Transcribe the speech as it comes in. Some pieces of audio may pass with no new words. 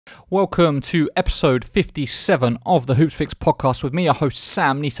Welcome to episode 57 of the Hoopsfix Podcast with me, your host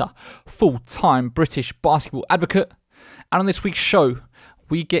Sam Nita, full-time British basketball advocate. And on this week's show,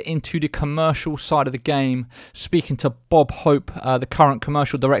 we get into the commercial side of the game, speaking to Bob Hope, the current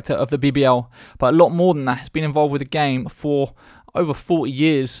commercial director of the BBL. But a lot more than that, has been involved with the game for over 40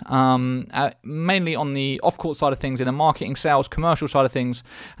 years, mainly on the off-court side of things, in the marketing, sales, commercial side of things.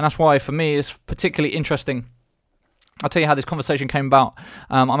 And that's why, for me, it's particularly interesting. I'll tell you how this conversation came about.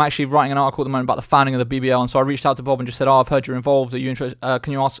 I'm actually writing an article at the moment about the founding of the BBL, and so I reached out to Bob and just said, I've heard you're involved. Are you interested?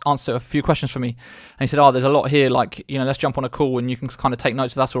 Can you answer a few questions for me? And he said, there's a lot here, let's jump on a call and you can kind of take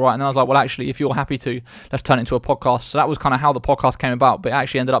notes if that's all right. And then I was like, well, actually, if you're happy to, let's turn it into a podcast. So that was kind of how the podcast came about, but it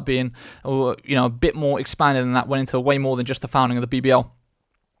actually ended up being, a bit more expanded than that, went into way more than just the founding of the BBL.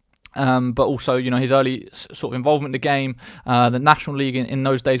 But also, his early sort of involvement in the game, the National League in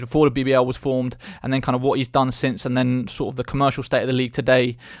those days before the BBL was formed, and then kind of what he's done since, and then sort of the commercial state of the league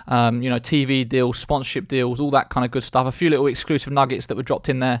today, TV deals, sponsorship deals, all that kind of good stuff. A few little exclusive nuggets that were dropped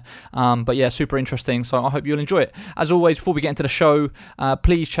in there. But yeah, super interesting. So I hope you'll enjoy it. As always, before we get into the show,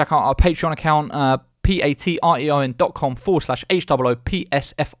 please check out our Patreon account,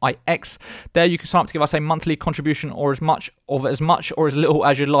 patreon.com/HOOPSFIX. There you can sign up to give us a monthly contribution or as much or as little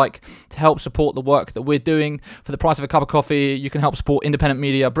as you'd like to help support the work that we're doing. For the price of a cup of coffee, you can help support independent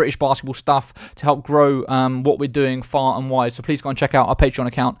media, British basketball stuff, to help grow what we're doing far and wide. So please go and check out our Patreon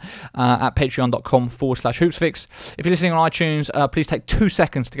account at patreon.com/hoopsfix. If you're listening on iTunes, please take 2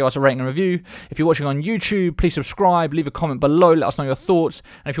 seconds to give us a rating and review. If you're watching on YouTube, please subscribe, leave a comment below, let us know your thoughts.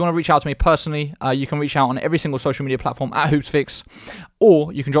 And if you want to reach out to me personally, you can reach out on every single social media platform at Hoopsfix,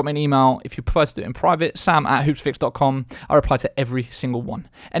 or you can drop me an email if you prefer to do it in private, sam@hoopsfix.com. I reply to every single one.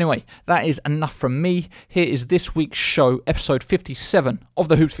 Anyway, that is enough from me. Here is this week's show, episode 57 of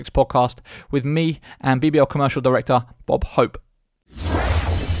the Hoopsfix Podcast, with me and BBL commercial director Bob Hope.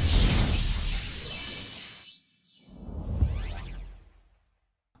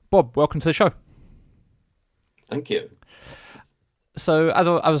 Bob, welcome to the show. Thank you. So as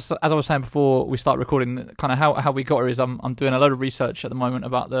I was saying before we start recording, kind of how we got here is I'm doing a load of research at the moment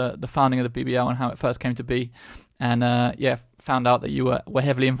about the founding of the BBL and how it first came to be, and found out that you were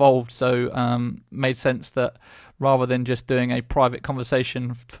heavily involved. So made sense that rather than just doing a private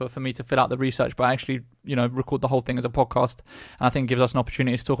conversation for me to fill out the research, but actually record the whole thing as a podcast, and I think it gives us an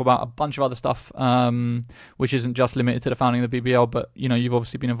opportunity to talk about a bunch of other stuff, which isn't just limited to the founding of the BBL, but you've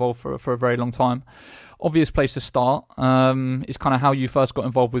obviously been involved for a very long time. Obvious place to start is kind of how you first got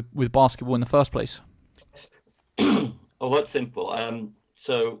involved with basketball in the first place. Oh, that's simple.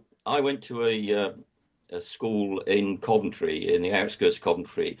 So I went to a school in Coventry, in the outskirts of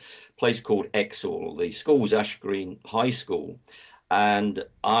Coventry, a place called Exhall. The school was Ash Green High School, and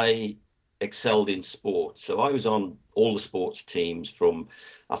I excelled in sports. So I was on all the sports teams, from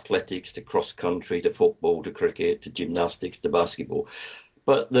athletics to cross country to football to cricket to gymnastics to basketball.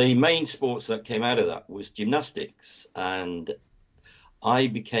 But the main sports that came out of that was gymnastics, and I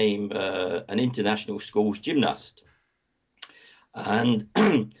became an international schools gymnast. And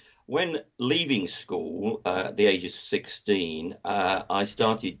when leaving school at the age of 16, I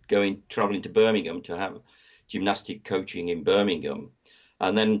started traveling to Birmingham to have gymnastic coaching in Birmingham.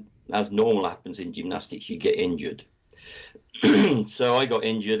 And then, as normal happens in gymnastics, you get injured. So I got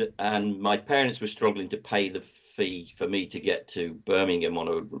injured, and my parents were struggling to pay the fee for me to get to Birmingham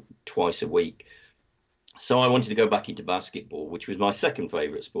twice a week. So I wanted to go back into basketball, which was my second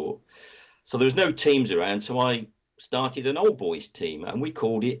favourite sport. So there was no teams around, so I started an old boys team, and we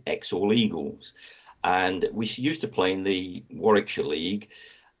called it Exhall Eagles. And we used to play in the Warwickshire League,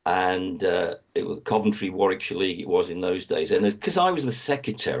 and it was Coventry Warwickshire League it was in those days. And because I was the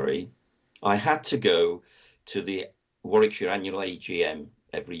secretary, I had to go to the Warwickshire annual AGM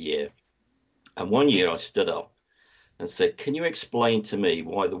every year. And one year I stood up and said, can you explain to me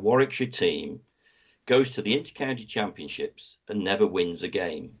why the Warwickshire team goes to the Inter-County Championships and never wins a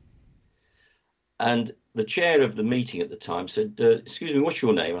game? And the chair of the meeting at the time said, excuse me, what's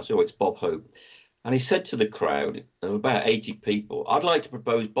your name? I said, it's Bob Hope. And he said to the crowd of about 80 people, I'd like to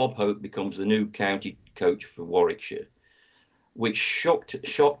propose Bob Hope becomes the new county coach for Warwickshire, which shocked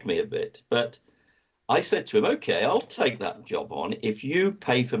me a bit. But I said to him, OK, I'll take that job on if you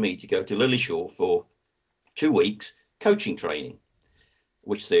pay for me to go to Lilleshall for 2 weeks coaching training,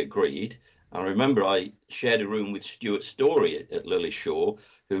 which they agreed. I remember I shared a room with Stuart Story at Lilleshall,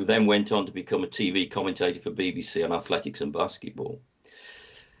 who then went on to become a TV commentator for BBC on athletics and basketball.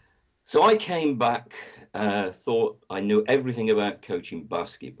 So I came back, thought I knew everything about coaching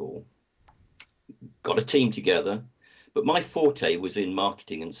basketball, got a team together, but my forte was in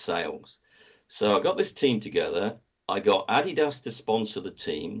marketing and sales. So I got this team together. I got Adidas to sponsor the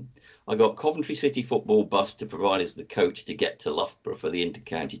team. I got Coventry City Football Bus to provide us the coach to get to Loughborough for the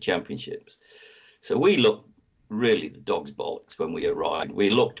Inter-County Championships. So we looked really the dog's bollocks when we arrived. We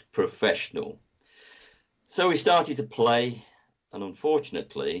looked professional. So we started to play, and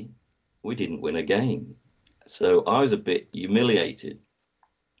unfortunately, we didn't win a game. So I was a bit humiliated.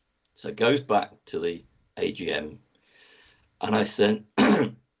 So it goes back to the AGM, and I said,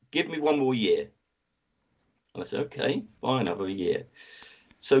 give me one more year. And I said, okay, fine, have a year.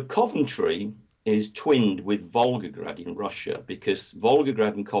 So Coventry is twinned with Volgograd in Russia because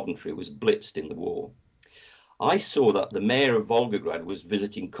Volgograd and Coventry was blitzed in the war. I saw that the mayor of Volgograd was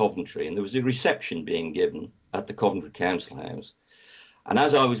visiting Coventry, and there was a reception being given at the Coventry Council House. And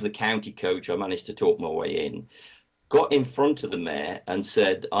as I was the county coach, I managed to talk my way in, got in front of the mayor and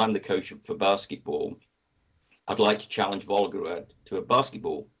said, I'm the coach for basketball. I'd like to challenge Volgograd to a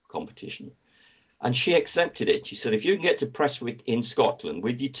basketball competition. And she accepted it. She said, if you can get to Prestwick in Scotland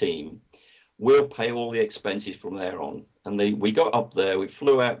with your team, we'll pay all the expenses from there on. And we got up there, we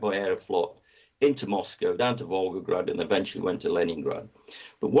flew out by Aeroflot into Moscow, down to Volgograd, and eventually went to Leningrad.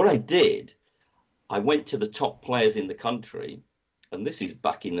 But what I did, I went to the top players in the country, and this is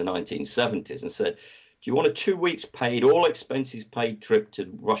back in the 1970s, and said, do you want a 2 weeks paid, all expenses paid trip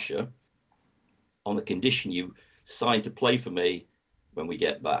to Russia on the condition you sign to play for me when we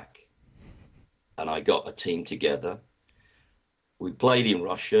get back? And I got a team together. We played in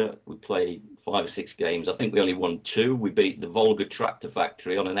Russia. We played 5 or 6 games. I think we only won 2. We beat the Volga Tractor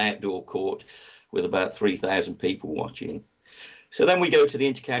Factory on an outdoor court with about 3,000 people watching. So then we go to the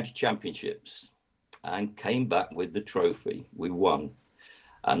Inter-County Championships and came back with the trophy. We won.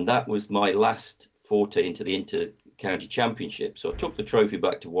 And that was my last forte into the Inter-County Championship. So I took the trophy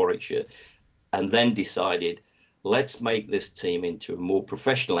back to Warwickshire and then decided, let's make this team into a more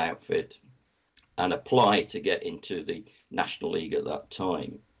professional outfit and apply to get into the National League at that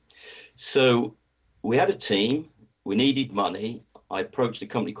time. So we had a team, we needed money. I approached a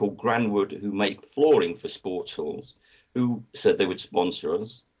company called Granwood, who make flooring for sports halls, who said they would sponsor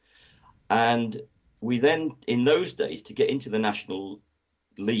us. And we then, in those days, to get into the National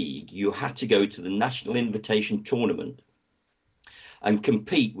League, you had to go to the National Invitation Tournament and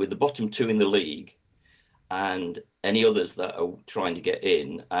compete with the bottom 2 in the league and any others that are trying to get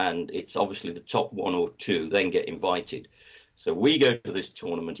in. And it's obviously the top 1 or 2 then get invited. So we go to this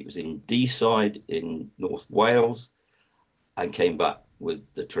tournament. It was in Deeside in North Wales, and came back with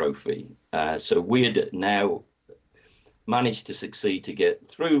the trophy. So we had now managed to succeed to get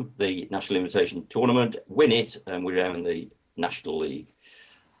through the National Invitation Tournament, win it, and we're now in the National League.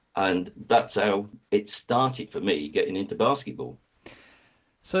 And that's how it started for me getting into basketball.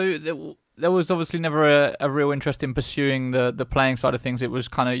 So there was obviously never a real interest in pursuing the playing side of things. It was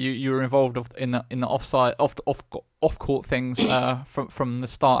kind of you were involved in the off court things from the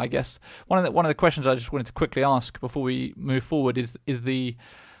start, I guess. One of the questions I just wanted to quickly ask before we move forward is the,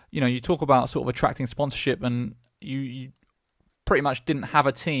 you talk about sort of attracting sponsorship, and you pretty much didn't have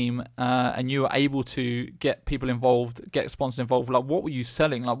a team, and you were able to get people involved, get sponsors involved. Like, what were you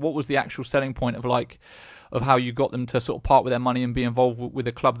selling? Like, what was the actual selling point of how you got them to sort of part with their money and be involved with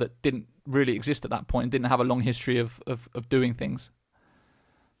a club that didn't really exist at that point and didn't have a long history of doing things?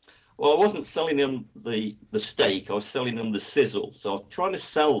 Well, I wasn't selling them the steak. I was selling them the sizzle. So I was trying to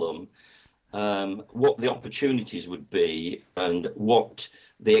sell them what the opportunities would be and what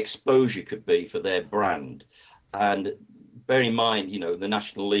the exposure could be for their brand. And bear in mind, the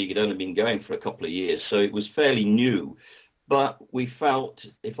National League had only been going for a couple of years, so it was fairly new. But we felt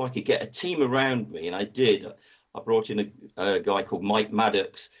if I could get a team around me, and I did, I brought in a guy called Mike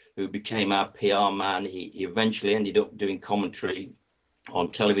Maddox, who became our PR man. He eventually ended up doing commentary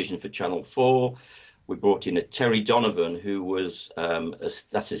on television for Channel 4. We brought in a Terry Donovan, who was a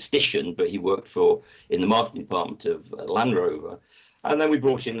statistician, but he worked in the marketing department of Land Rover. And then we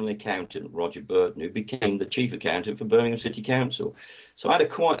brought in an accountant, Roger Burton, who became the chief accountant for Birmingham City Council. So I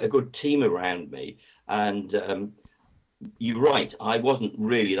had quite a good team around me. And you're right, I wasn't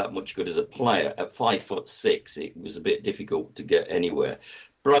really that much good as a player. At 5'6", it was a bit difficult to get anywhere.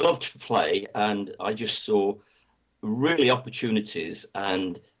 But I loved to play, and I just saw really opportunities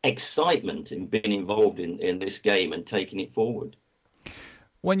and excitement in being involved in this game and taking it forward.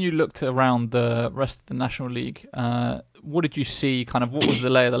 When you looked around the rest of the National League, what did you see? Kind of, what was the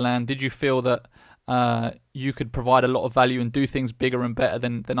lay of the land? Did you feel that you could provide a lot of value and do things bigger and better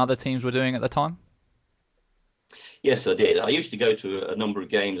than other teams were doing at the time? Yes, I did. I used to go to a number of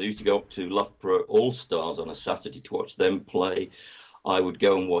games. I used to go up to Loughborough All-Stars on a Saturday to watch them play. I would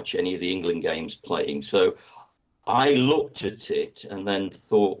go and watch any of the England games playing. So I looked at it and then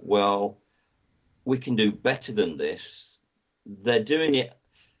thought, well, we can do better than this. They're doing it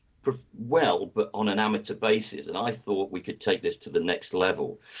well, but on an amateur basis. And I thought we could take this to the next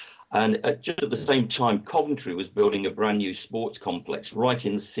level. And just at the same time, Coventry was building a brand new sports complex right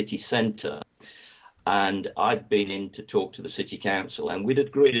in the city centre. And I'd been in to talk to the city council, and we'd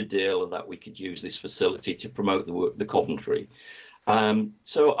agreed a deal that we could use this facility to promote the Coventry.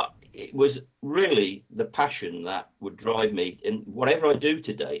 So it was really the passion that would drive me. And whatever I do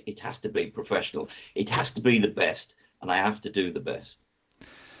today, it has to be professional. It has to be the best, and I have to do the best.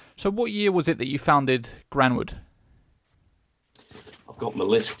 So what year was it that you founded Granwood? I've got my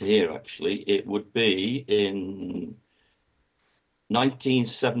list here, actually. It would be in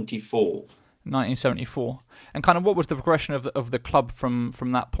 1974. 1974. And kind of what was the progression of the club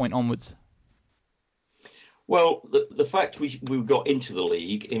from that point onwards? Well, the fact we got into the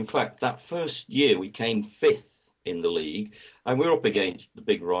league, in fact, that first year we came fifth in the league, and we were up against the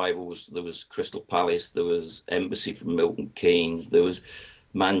big rivals. There was Crystal Palace, there was Embassy from Milton Keynes, there was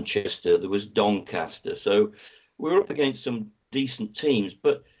Manchester, there was Doncaster. So we were up against some decent teams.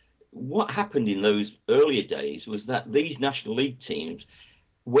 But what happened in those earlier days was that these National League teams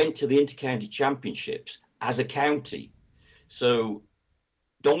went to the Inter-County Championships as a county. So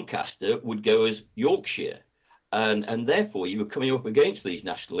Doncaster would go as Yorkshire. And therefore, you were coming up against these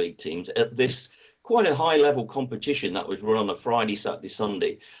National League teams at this quite a high-level competition that was run on a Friday, Saturday,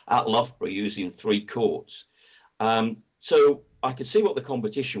 Sunday at Loughborough using 3 courts. So I could see what the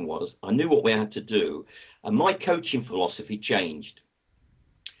competition was. I knew what we had to do. And my coaching philosophy changed.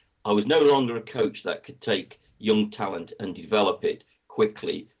 I was no longer a coach that could take young talent and develop it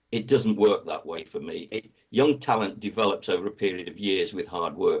quickly. It doesn't work that way for me. Young talent develops over a period of years with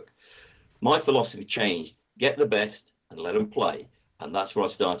hard work. My philosophy changed. Get the best and let them play. And that's what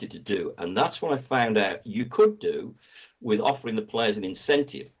I started to do. And that's what I found out you could do with offering the players an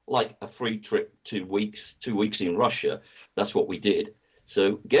incentive, like a free trip 2 weeks in Russia. That's what we did.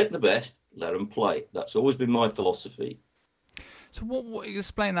 So get the best, let them play. That's always been my philosophy. So what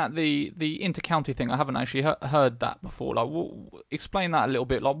explain that, the inter-county thing? I haven't actually heard that before. Like, explain that a little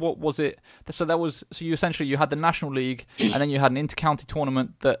bit. Like, what was it? So you essentially had the National League, and then you had an inter-county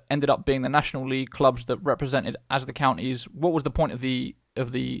tournament that ended up being the National League clubs that represented as the counties. What was the point of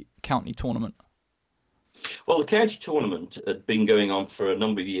the county tournament? Well, the county tournament had been going on for a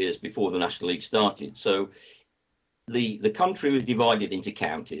number of years before the National League started. So the country was divided into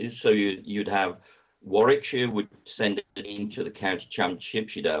counties. So you'd have Warwickshire would send a team to the county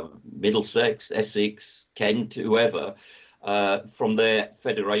championships. You'd have Middlesex, Essex, Kent, whoever, from their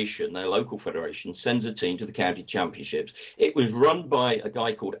federation, their local federation, sends a team to the county championships. It was run by a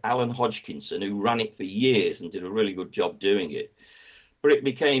guy called Alan Hodgkinson, who ran it for years and did a really good job doing it. But it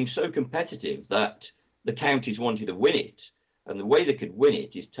became so competitive that the counties wanted to win it. And the way they could win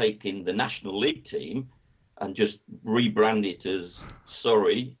it is taking the National League team and just rebrand it as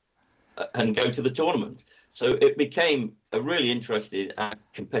Surrey and go to the tournament. So it became a really interesting and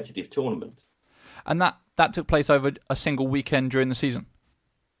competitive tournament. And that took place over a single weekend during the season,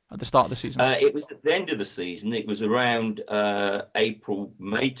 at the start of the season? It was at the end of the season. It was around April,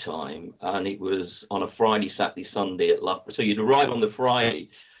 May time, and it was on a Friday, Saturday, Sunday at Loughborough. So you'd arrive on the Friday,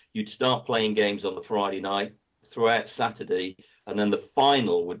 you'd start playing games on the Friday night, throughout Saturday, and then the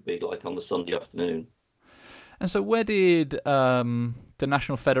final would be like on the Sunday afternoon. And so where did the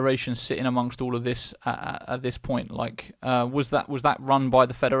National Federation sit in amongst all of this at this point? Like, was that run by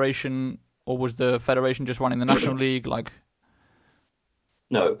the Federation, or was the Federation just running the National League? Like,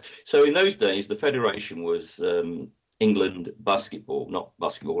 no. So in those days, the Federation was England basketball, not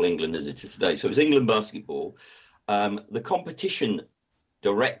Basketball England as it is today. So it was England basketball. The competition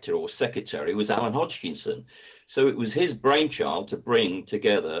director or secretary was Alan Hodgkinson. So it was his brainchild to bring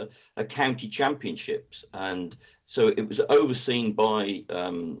together a county championships. And so it was overseen by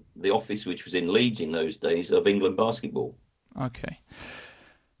the office, which was in Leeds in those days, of England basketball. Okay.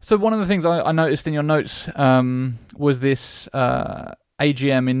 So one of the things I noticed in your notes was this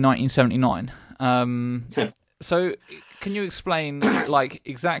AGM in 1979. So can you explain like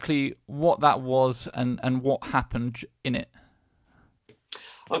exactly what that was and what happened in it?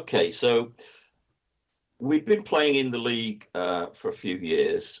 Okay, so we've been playing in the league for a few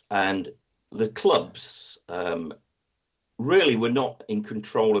years, and the clubs really were not in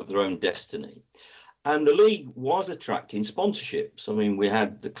control of their own destiny. And the league was attracting sponsorships. I mean, we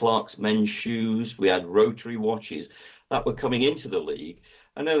had the Clark's men's shoes, we had Rotary watches that were coming into the league.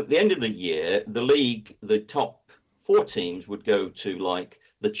 And at the end of the year, the league, the top 4 teams would go to like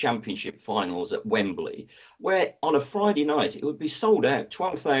the championship finals at Wembley, where on a Friday night it would be sold out,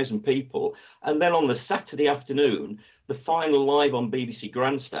 12,000 people, and then on the Saturday afternoon, the final live on BBC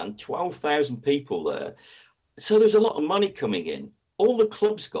Grandstand, 12,000 people there. So there's a lot of money coming in. All the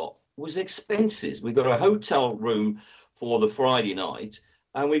clubs got was expenses. We got a hotel room for the Friday night,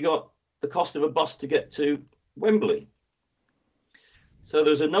 and we got the cost of a bus to get to Wembley. So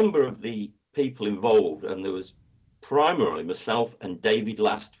there's a number of the people involved, and there was primarily myself and David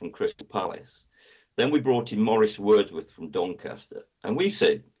Last from Crystal Palace. Then we brought in Maurice Wordsworth from Doncaster, and we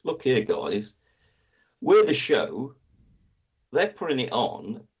said, look here, guys, we're the show, they're putting it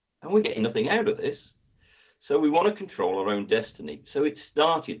on, and we're getting nothing out of this. So we want to control our own destiny. So it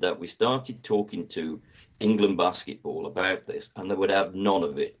started that we started talking to England basketball about this, and they would have none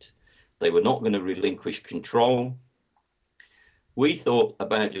of it. They were not going to relinquish control. We thought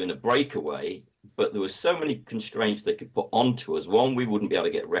about doing a breakaway, but there were so many constraints they could put onto us. One, we wouldn't be able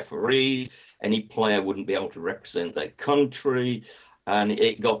to get referees. Any player wouldn't be able to represent their country, and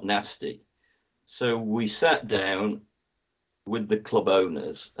it got nasty. So we sat down with the club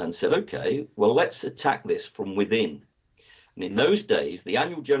owners and said, okay, well, let's attack this from within. And in those days, the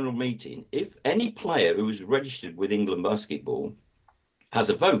annual general meeting, if any player who was registered with England basketball has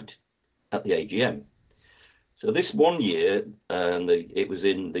a vote at the AGM. So this one year, it was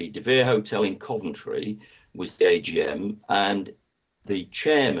in the De Vere Hotel in Coventry, was the AGM, and the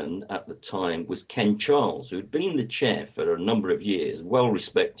chairman at the time was Ken Charles, who had been the chair for a number of years,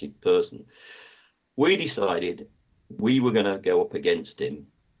 well-respected person. We decided we were going to go up against him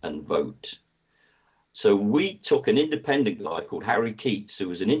and vote. So we took an independent guy called Harry Keats, who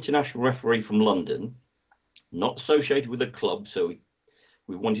was an international referee from London, not associated with a club, so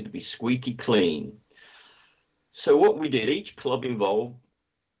we wanted to be squeaky clean. So what we did, each club involved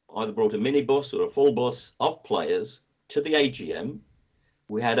either brought a minibus or a full bus of players to the AGM.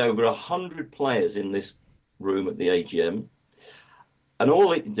 We had over 100 players in this room at the AGM. And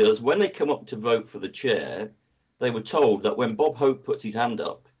all it does, when they come up to vote for the chair, they were told that when Bob Hope puts his hand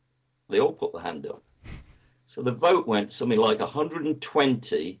up, they all put the hand up. So the vote went something like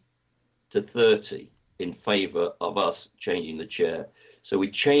 120 to 30 in favour of us changing the chair. So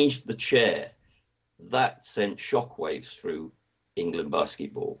we changed the chair. That sent shockwaves through England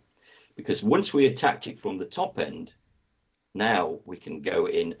basketball, because once we attacked it from the top end, now we can go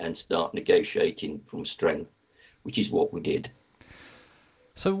in and start negotiating from strength, which is what we did.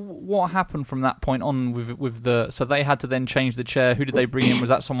 So what happened from that point on with the? So they had to then change the chair. Who did they bring in? Was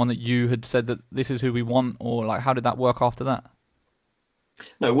that someone that you had said that this is who we want, or like how did that work after that?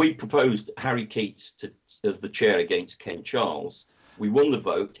 No, we proposed Harry Keats as the chair against Ken Charles. We won the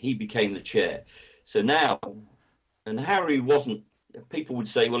vote. He became the chair. So now, and Harry wasn't. People would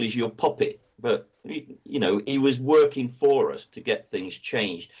say, well, he's your puppet, but he was working for us to get things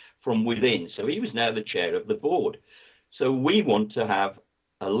changed from within. So he was now the chair of the board. So we want to have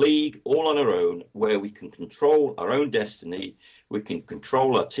a league all on our own where we can control our own destiny, we can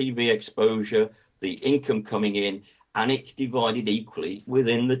control our TV exposure, the income coming in, and it's divided equally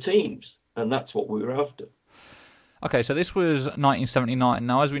within the teams. And that's what we were after. Okay, so this was 1979.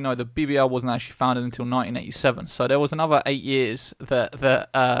 Now, as we know, the BBL wasn't actually founded until 1987. So there was another 8 years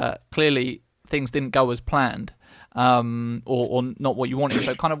that clearly things didn't go as planned, or not what you wanted.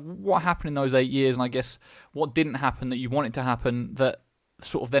 So kind of what happened in those 8 years, and I guess what didn't happen that you wanted to happen that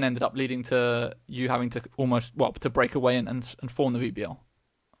sort of then ended up leading to you having to to break away and form the BBL?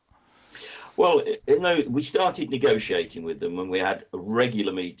 Well, we started negotiating with them, and we had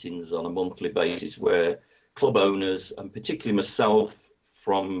regular meetings on a monthly basis where club owners, and particularly myself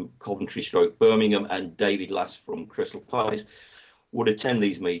from Coventry/Birmingham and David Last from Crystal Palace, would attend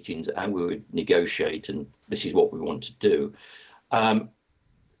these meetings, and we would negotiate, and this is what we want to do.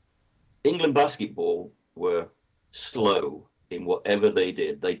 England basketball were slow in whatever they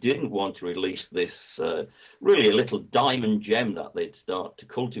did. They didn't want to release this really a little diamond gem that they'd start to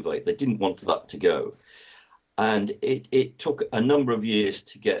cultivate. They didn't want that to go. And it took a number of years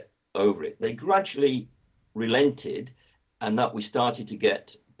to get over it. They gradually relented, and that we started to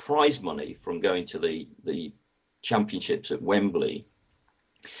get prize money from going to the championships at Wembley.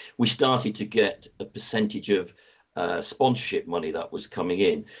 We started to get a percentage of sponsorship money that was coming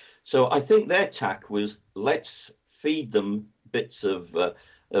in. So I think their tack was, let's feed them bits of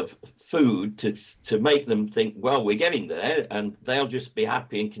food to make them think, well, we're getting there, and they'll just be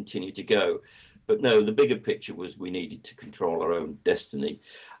happy and continue to go. But no, the bigger picture was we needed to control our own destiny.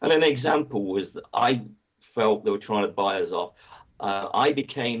 And an example was that I felt they were trying to buy us off. I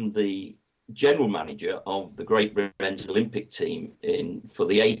became the general manager of the Great Britain's Olympic team for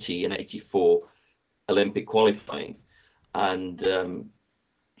the 80 and 84 Olympic qualifying. And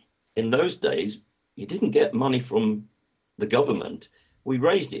in those days, you didn't get money from the government. We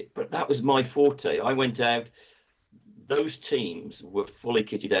raised it, but that was my forte. I went out. Those teams were fully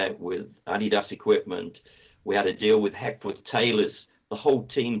kitted out with Adidas equipment. We had a deal with Heckworth Tailors. The whole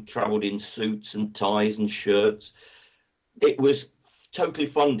team travelled in suits and ties and shirts. It was totally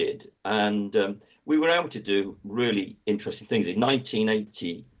funded, and we were able to do really interesting things. In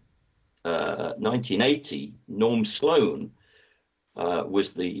 1980, Norm Sloan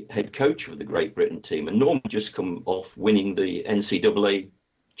was the head coach of the Great Britain team, and Norm had just come off winning the NCAA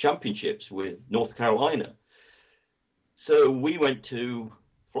championships with North Carolina. So we went to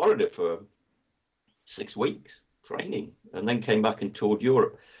Florida for 6 weeks training, and then came back and toured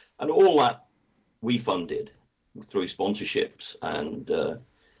Europe, and all that we funded through sponsorships, and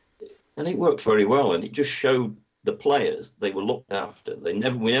it worked very well, and it just showed the players they were looked after.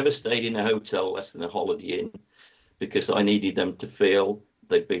 We never stayed in a hotel less than a Holiday Inn, because I needed them to feel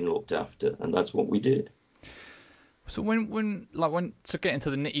they'd been looked after, and that's what we did. So when to get into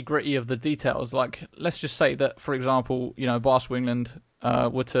the nitty gritty of the details, like let's just say that, for example, Basketball England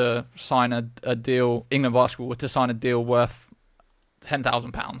were to sign a deal, England Basketball were to sign a deal worth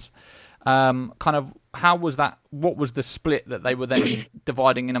 £10,000. Kind of how was that? What was the split that they were then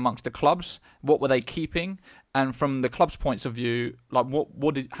dividing in amongst the clubs? What were they keeping? And from the club's points of view, like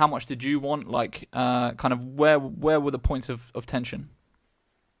how much did you want? Like kind of where were the points of tension?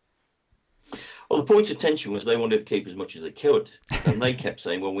 Well, the point of tension was they wanted to keep as much as they could, and they kept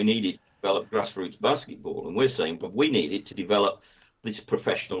saying, well, we needed to develop grassroots basketball, and we're saying, but we needed to develop this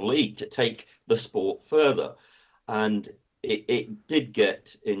professional league to take the sport further. And it did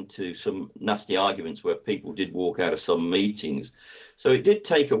get into some nasty arguments where people did walk out of some meetings. So it did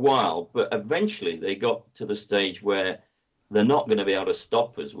take a while, but eventually they got to the stage where they're not going to be able to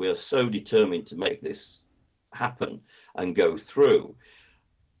stop us. We are so determined to make this happen and go through.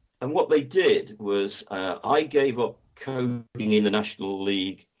 And what they did was I gave up coaching in the National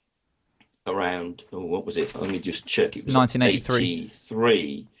League around, what was it? Let me just check. It was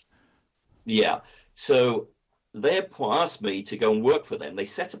 1983. Yeah. So they asked me to go and work for them. They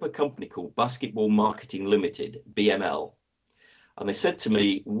set up a company called Basketball Marketing Limited, BML. And they said to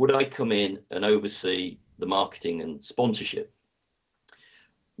me, would I come in and oversee the marketing and sponsorship?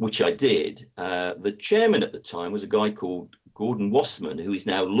 Which I did. The chairman at the time was a guy called Gordon Wasserman, who is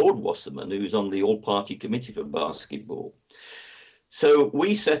now Lord Wasserman, who's on the all-party committee for basketball. So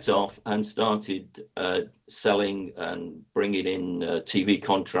we set off and started selling and bringing in TV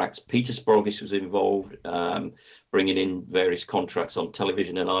contracts. Peter Sprogis was involved, bringing in various contracts on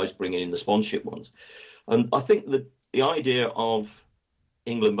television, and I was bringing in the sponsorship ones. And I think that the idea of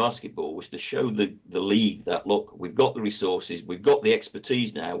England basketball was to show the league that, look, we've got the resources, we've got the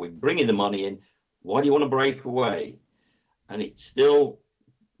expertise now, we're bringing the money in. Why do you want to break away? And we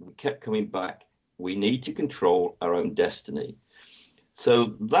kept coming back. We need to control our own destiny.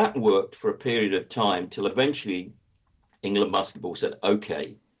 So that worked for a period of time till eventually England basketball said,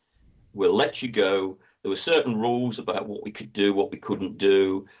 OK, we'll let you go. There were certain rules about what we could do, what we couldn't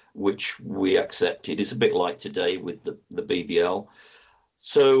do, which we accepted. It's a bit like today with the BBL.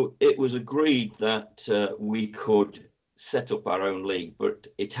 So it was agreed that we could set up our own league, but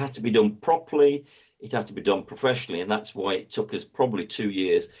it had to be done properly. It had to be done professionally. And that's why it took us probably 2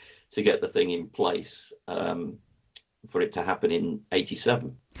 years to get the thing in place for it to happen in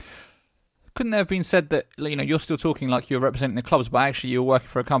 87. Couldn't it have been said that, you're still talking like you're representing the clubs, but actually you're working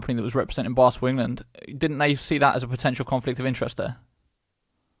for a company that was representing Basketball England? Didn't they see that as a potential conflict of interest there?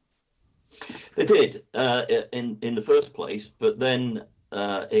 They did in the first place, but then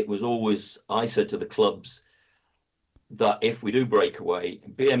it was always, I said to the clubs that if we do break away,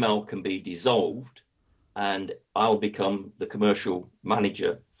 BML can be dissolved and I'll become the commercial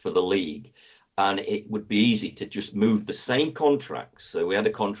manager for the league. And it would be easy to just move the same contracts. So we had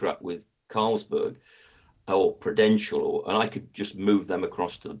a contract with Carlsberg or Prudential, and I could just move them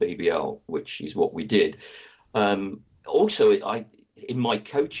across to the BBL, which is what we did. Also, in my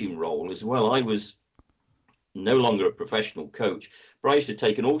coaching role as well, I was no longer a professional coach, but I used to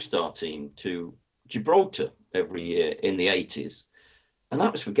take an all-star team to Gibraltar every year in the 80s. And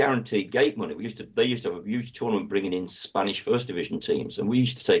that was for guaranteed gate money. They used to have a huge tournament bringing in Spanish first division teams, and we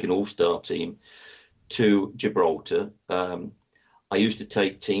used to take an all-star team to Gibraltar. I used to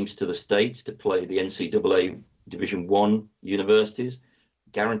take teams to the States to play the NCAA Division I universities,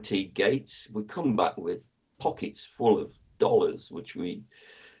 guaranteed gates. We'd come back with pockets full of dollars, which we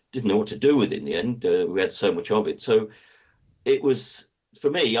didn't know what to do with in the end. We had so much of it. So it was, for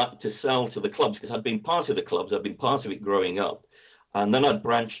me, to sell to the clubs, because I'd been part of the clubs, I'd been part of it growing up. And then I'd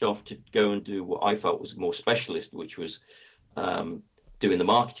branched off to go and do what I felt was more specialist, which was doing the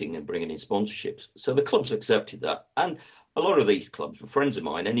marketing and bringing in sponsorships. So the clubs accepted that, and a lot of these clubs were friends of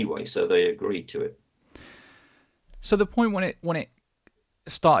mine anyway, so they agreed to it. So the point when it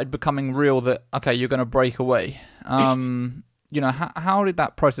started becoming real that, okay, you're going to break away, how did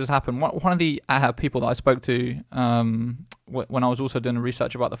that process happen? One of the people that I spoke to when I was also doing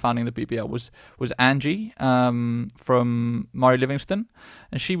research about the founding of the BBL was Angie from Murray Livingston,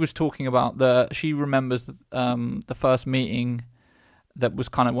 and she was talking about she remembers the first meeting that was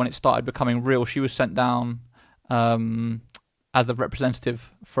kind of when it started becoming real. She was sent down as the representative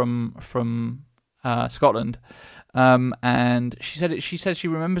from Scotland, and she said she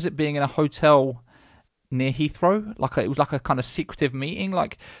remembers it being in a hotel near Heathrow, it was like a kind of secretive meeting.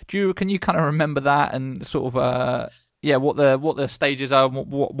 Like, can you kind of remember that and sort of what the stages are,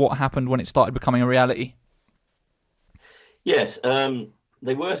 what happened when it started becoming a reality? Yes,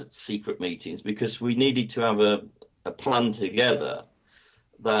 they were secret meetings because we needed to have a plan together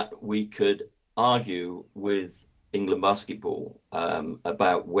that we could argue with England basketball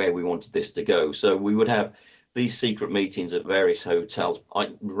about where we wanted this to go. So we would have these secret meetings at various hotels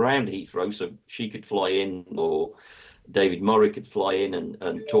around Heathrow, so she could fly in or David Murray could fly in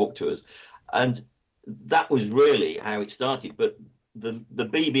and talk to us. And that was really how it started. But the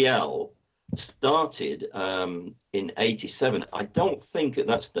BBL started in 87. I don't think at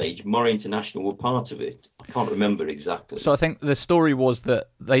that stage Murray International were part of it. I can't remember exactly. So I think the story was that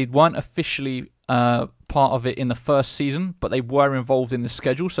they weren't officially part of it in the first season, but they were involved in the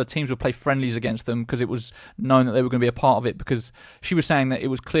schedule. So teams would play friendlies against them because it was known that they were going to be a part of it. Because she was saying that it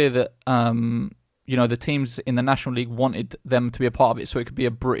was clear that the teams in the National League wanted them to be a part of it, so it could be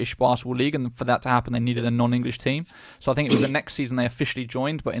a British basketball league. And for that to happen, they needed a non-English team. So I think it was the next season they officially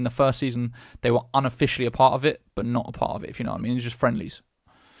joined, but in the first season they were unofficially a part of it, but not a part of it. If you know what I mean, it was just friendlies.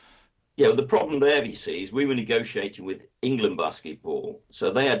 Yeah, the problem there, you see, is we were negotiating with England basketball, so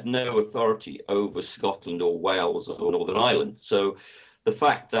they had no authority over Scotland or Wales or Northern Ireland. So the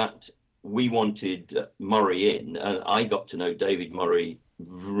fact that we wanted Murray in, and I got to know David Murray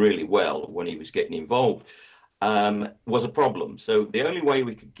really well when he was getting involved, was a problem. So the only way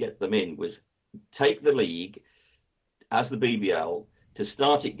we could get them in was take the league as the BBL to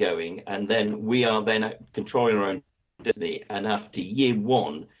start it going, and then we are then controlling our own destiny. And after year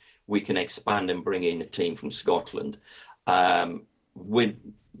one, we can expand and bring in a team from Scotland with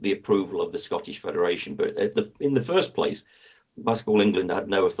the approval of the Scottish Federation. But in the first place, Basketball England had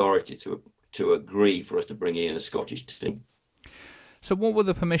no authority to agree for us to bring in a Scottish team. So what were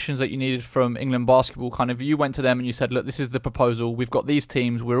the permissions that you needed from England basketball? Kind of, you went to them and you said, look, this is the proposal. We've got these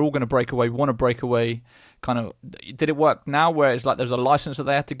teams. We're all going to break away. We want to break away. Kind of, did it work now where it's like there's a license that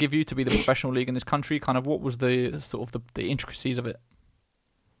they had to give you to be the professional league in this country? Kind of, what was the sort of the intricacies of it?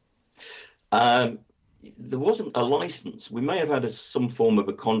 There wasn't a license. We may have had some form of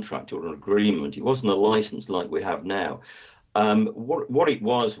a contract or an agreement. It wasn't a license like we have now. What it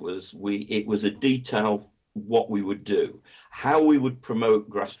was it was a detail what we would do, how we would promote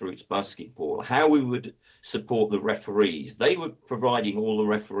grassroots basketball, how we would support the referees. They were providing all the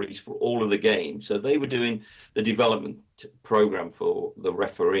referees for all of the games, so they were doing the development program for the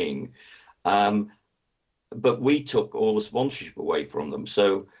refereeing. But we took all the sponsorship away from them,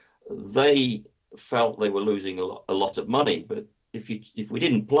 so they felt they were losing a lot of money. But if we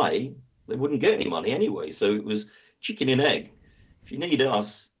didn't play, they wouldn't get any money anyway. So it was chicken and egg. If you need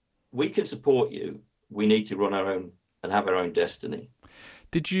us, we can support you. We need to run our own and have our own destiny.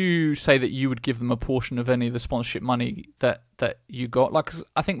 Did you say that you would give them a portion of any of the sponsorship money that you got? Like,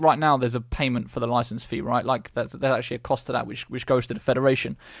 I think right now there's a payment for the license fee, right? Like there's actually a cost to that, which goes to the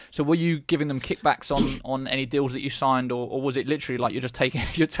federation. So were you giving them kickbacks on any deals that you signed, or was it literally like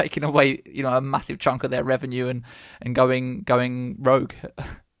you're taking away a massive chunk of their revenue and going rogue?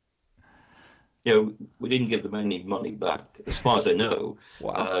 We didn't give them any money back, as far as I know.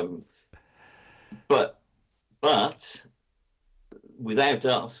 Wow. But without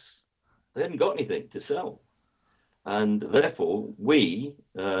us, they hadn't got anything to sell. And therefore, we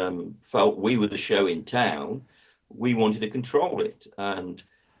felt we were the show in town. We wanted to control it. And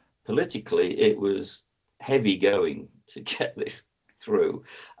politically, it was heavy going to get this through.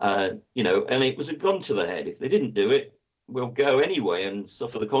 And it was a gun to the head. If they didn't do it, we'll go anyway and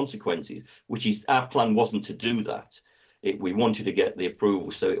suffer the consequences, which is our plan wasn't to do that. We wanted to get the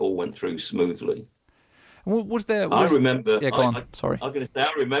approval so it all went through smoothly. I remember. Yeah, go on. Sorry. I'm going to say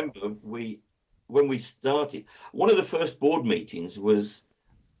I remember when we started. One of the first board meetings was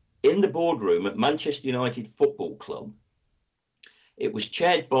in the boardroom at Manchester United Football Club. It was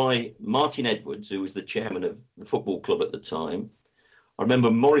chaired by Martin Edwards, who was the chairman of the football club at the time. I remember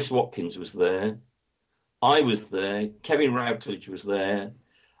Maurice Watkins was there. I was there, Kevin Routledge was there,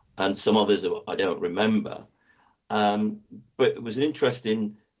 and some others that I don't remember. But it was an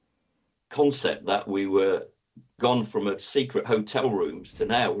interesting concept that we were gone from a secret hotel rooms to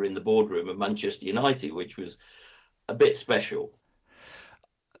now we're in the boardroom of Manchester United, which was a bit special.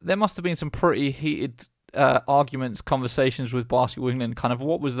 There must have been some pretty heated arguments, conversations with Basketball England. Kind of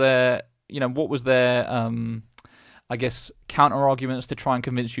what was their, I guess, counter arguments to try and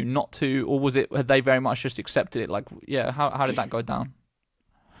convince you not to, or had they very much just accepted it? Like, yeah, how did that go down?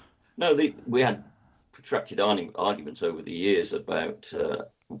 No, we had protracted arguments over the years about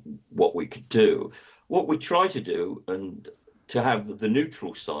what we could do. What we tried to do, and to have the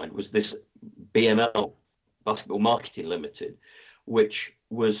neutral side, was this BML, Basketball Marketing Limited, which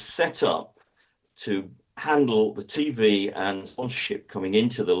was set up to handle the TV and sponsorship coming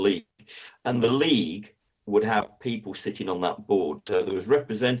into the league. And the league would have people sitting on that board. So there was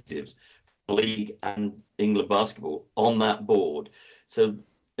representatives from the league and England basketball on that board. So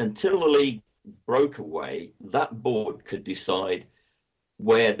until the league broke away, that board could decide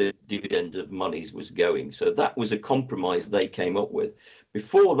where the dividend of monies was going. So that was a compromise they came up with.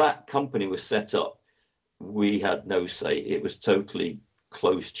 Before that company was set up, we had no say. It was totally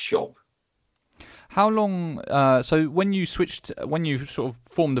closed shop. How long? So when you sort of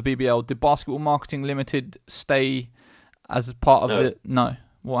formed the BBL, did Basketball Marketing Limited stay as part of it? No.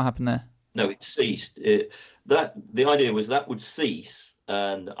 What happened there? No, it ceased. The idea was that would cease,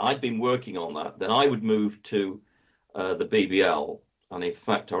 and I'd been working on that. Then I would move to the BBL, and in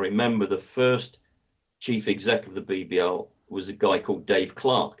fact, I remember the first chief exec of the BBL was a guy called Dave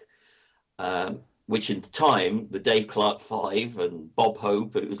Clark, which in the time, the Dave Clark Five and Bob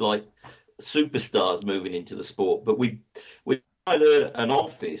Hope, it was like superstars moving into the sport. But we had an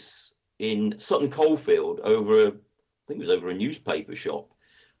office in Sutton Coldfield I think it was over a newspaper shop,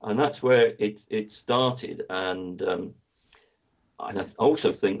 and that's where it started. And I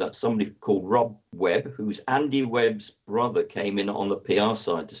also think that somebody called Rob Webb, who's Andy Webb's brother, came in on the PR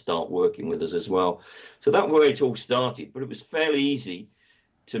side to start working with us as well. So that's where it all started. But it was fairly easy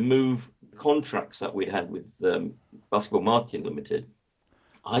to move contracts that we'd had with Basketball Marketing Limited.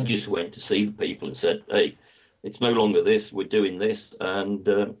 I just went to see the people and said, "Hey, it's no longer this. We're doing this," and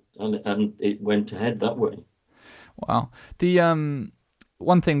it went ahead that way. Wow. The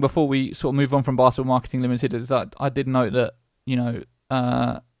one thing before we sort of move on from Basketball Marketing Limited is that I did note that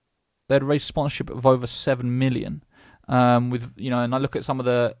they'd raised sponsorship of over 7 million. With and I look at some of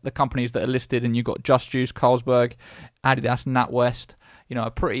the companies that are listed, and you've got Just Juice, Carlsberg, Adidas, NatWest. A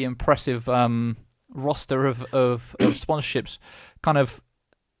pretty impressive roster of sponsorships. Kind of,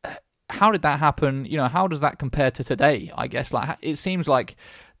 how did that happen? How does that compare to today? I guess it seems like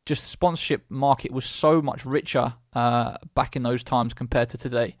just the sponsorship market was so much richer back in those times compared to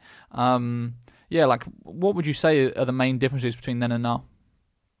today. What would you say are the main differences between then and now?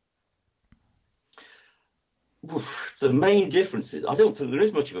 The main differences, I don't think there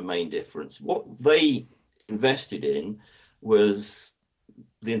is much of a main difference. What they invested in was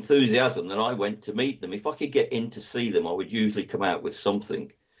the enthusiasm that I went to meet them. If I could get in to see them, I would usually come out with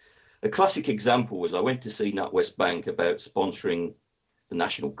something. A classic example was I went to see NatWest Bank about sponsoring the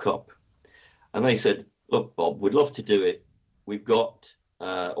National Cup. And they said, "Look, Bob, we'd love to do it. We've got,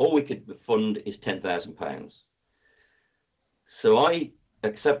 all we could fund is £10,000. So I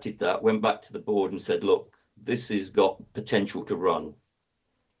accepted that, went back to the board and said, "Look, this has got potential to run."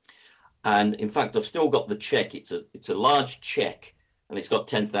 And in fact, I've still got the check. It's a large check, and it's got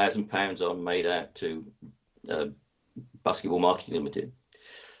 £10,000 on made out to Basketball Marketing Limited.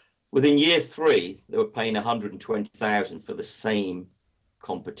 Within year 3, they were paying £120,000 for the same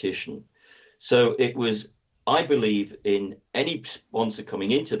competition. So it was, I believe, in any sponsor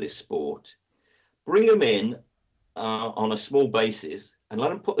coming into this sport, bring them in on a small basis and let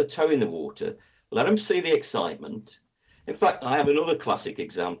them put the toe in the water, let them see the excitement. In fact, I have another classic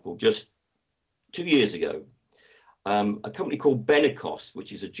example. Just 2 years ago, a company called Benecos,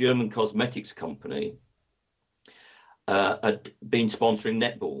 which is a German cosmetics company, had been sponsoring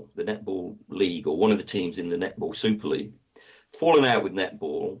netball, the netball league, or one of the teams in the netball Super League, fallen out with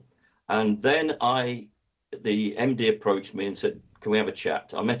netball. And then the MD approached me and said, "Can we have a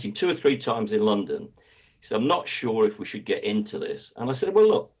chat?" I met him 2 or 3 times in London. He said, "I'm not sure if we should get into this." And I said, "Well,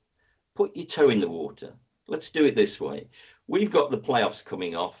 look, put your toe in the water. Let's do it this way. We've got the playoffs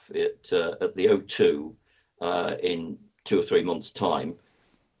coming off at the O2 in 2 or 3 months' time.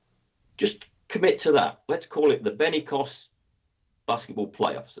 Just commit to that. Let's call it the Benecos basketball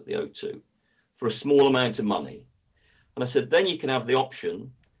playoffs at the O2 for a small amount of money." And I said, then you can have the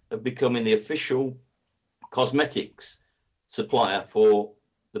option of becoming the official cosmetics supplier for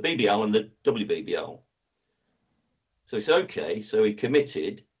the BBL and the WBBL. So it's okay. So he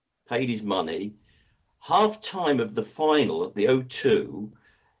committed, paid his money. Half time of the final at the O2,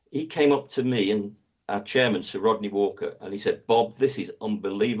 he came up to me and our chairman, Sir Rodney Walker, and he said, "Bob, this is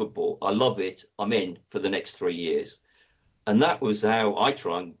unbelievable. I love it. I'm in for the next 3 years." And that was how I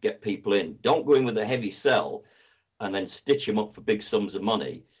try and get people in. Don't go in with a heavy sell and then stitch them up for big sums of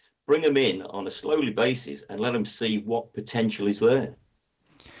money. Bring them in on a slowly basis and let them see what potential is there.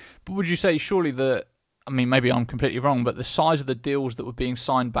 But would you say surely that, I mean, maybe I'm completely wrong, but the size of the deals that were being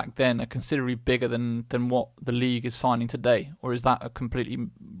signed back then are considerably bigger than what the league is signing today? Or is that a completely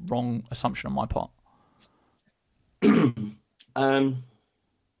wrong assumption on my part?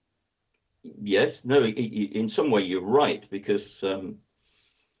 Yes, no, in some way you're right, because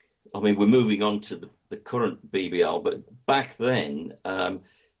I mean, we're moving on to the current BBL, but back then,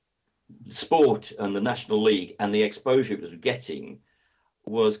 sport and the National League and the exposure it was getting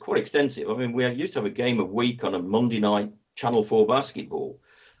was quite extensive. I mean, we used to have a game a week on a Monday night, Channel 4 basketball,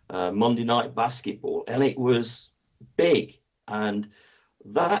 Monday night basketball, and it was big. And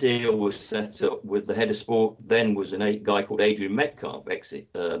that deal was set up with the head of sport, then was a guy called Adrian Metcalf,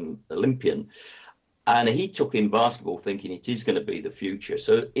 ex-Olympian. And he took in basketball thinking it is going to be the future.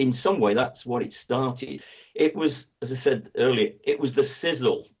 So in some way, that's what it started. It was, as I said earlier, it was the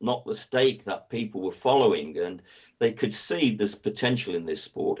sizzle, not the steak, that people were following. And they could see there's potential in this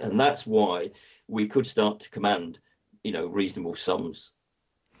sport. And that's why we could start to command, reasonable sums.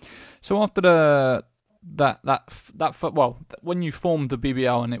 So after when you formed the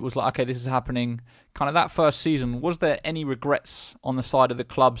BBL and it was like, okay, this is happening, kind of that first season, was there any regrets on the side of the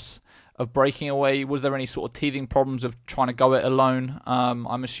clubs of breaking away? Was there any sort of teething problems of trying to go it alone?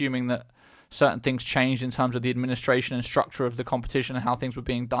 I'm assuming that certain things changed in terms of the administration and structure of the competition and how things were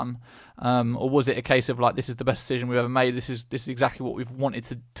being done, or was it a case of like, this is the best decision we've ever made? This is exactly what we've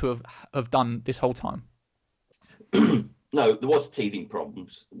wanted to have done this whole time. No, there was teething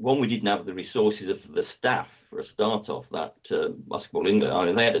problems. One, we didn't have the resources of the staff for a start off that Basketball England. I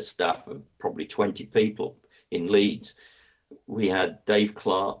mean, they had a staff of probably 20 people in Leeds. We had Dave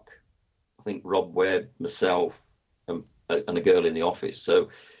Clark, I think Rob Webb, myself, and a girl in the office. So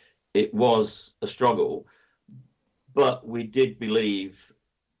it was a struggle, but we did believe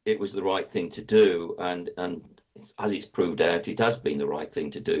it was the right thing to do. And as it's proved out, it has been the right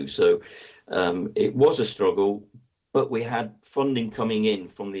thing to do. So it was a struggle, but we had funding coming in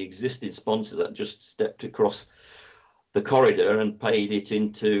from the existing sponsor that just stepped across the corridor and paid it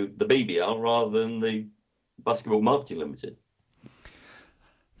into the BBL rather than the Basketball Marketing Limited.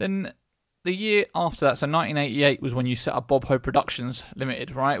 Then the year after that, so 1988, was when you set up Bob Ho Productions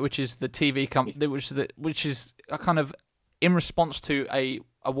Limited, right? Which is the TV company, which is a kind of in response to a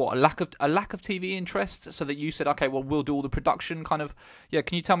lack of TV interest, so that you said, okay, well, we'll do all the production. Kind of, yeah.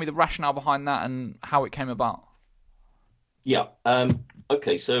 Can you tell me the rationale behind that and how it came about? Yeah.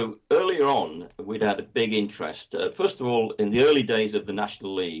 Okay. So earlier on, we'd had a big interest. First of all, in the early days of the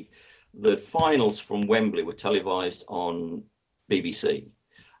National League, the finals from Wembley were televised on BBC.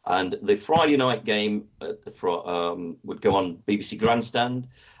 And the Friday night game would go on BBC Grandstand.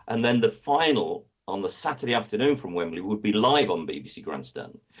 And then the final on the Saturday afternoon from Wembley would be live on BBC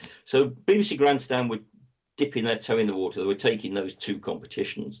Grandstand. So BBC Grandstand were dipping their toe in the water. They were taking those two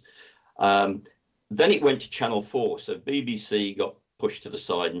competitions. Then it went to Channel 4. So BBC got pushed to the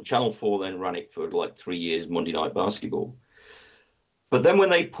side, and Channel 4 then ran it for like 3 years, Monday Night Basketball. But then when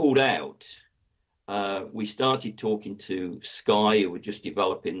they pulled out, we started talking to Sky, who were just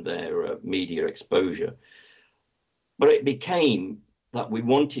developing their media exposure. But it became that we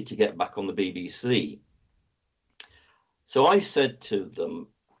wanted to get back on the BBC. So I said to them,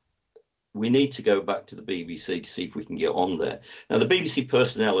 we need to go back to the BBC to see if we can get on there. Now, the BBC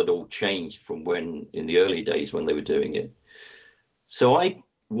personnel had all changed from when, in the early days when they were doing it. So I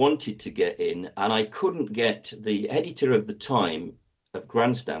wanted to get in, and I couldn't get. The editor of the time of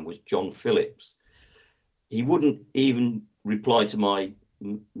Grandstand was John Phillips. He wouldn't even reply to my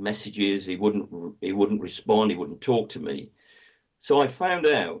messages. He wouldn't respond. He wouldn't talk to me. So I found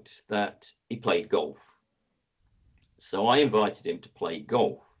out that he played golf. So I invited him to play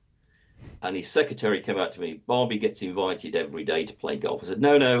golf. And his secretary came out to me, "Bobby gets invited every day to play golf." I said,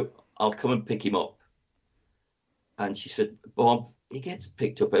 no, I'll come and pick him up. And she said, "Bob, he gets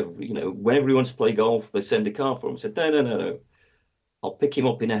picked up whenever he wants to play golf, they send a car for him." I said, no. I'll pick him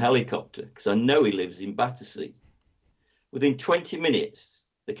up in a helicopter because I know he lives in Battersea. Within 20 minutes,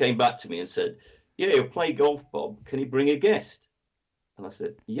 they came back to me and said, "Yeah, he'll play golf, Bob. Can he bring a guest?" And I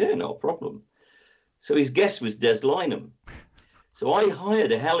said, "Yeah, no problem." So his guest was Des Lynam. So I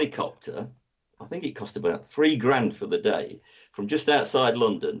hired a helicopter. I think it cost about $3,000 for the day, from just outside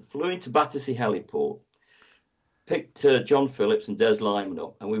London, flew into Battersea Heliport, picked John Phillips and Des Lyman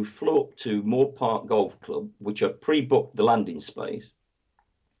up, and we flew up to Moor Park Golf Club, which had pre-booked the landing space.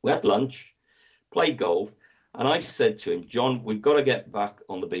 We had lunch, played golf, and I said to him, John, we've got to get back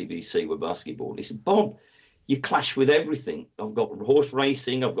on the BBC with basketball. He said, Bob, you clash with everything. I've got horse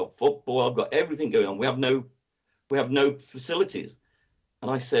racing, I've got football, I've got everything going on. We have no facilities.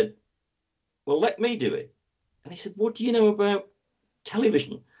 And I said, well, let me do it. And he said, what do you know about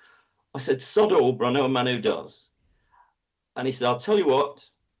television? I said, sod all, but I know a man who does. And he said, I'll tell you what,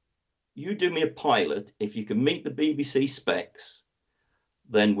 you do me a pilot. If you can meet the BBC specs,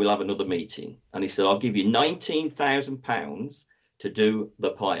 then we'll have another meeting. And he said, I'll give you £19,000 to do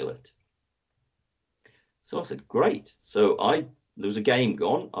the pilot. So I said, great. So there was a game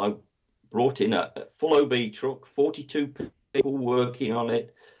gone. I brought in a full OB truck, 42 people working on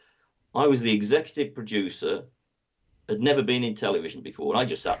it. I was the executive producer, had never been in television before. And I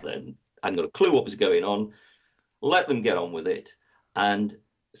just sat there and hadn't got a clue what was going on. Let them get on with it. And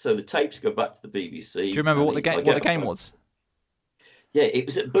so the tapes go back to the BBC. Do you remember what the game was? Yeah, it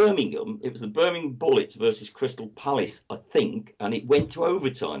was at Birmingham. It was the Birmingham Bullets versus Crystal Palace, I think. And it went to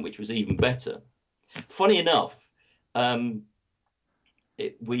overtime, which was even better. Funny enough,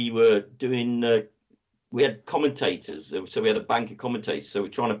 we were doing, we had commentators. So we had a bank of commentators. So we're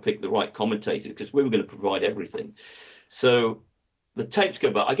trying to pick the right commentator because we were going to provide everything. So the tapes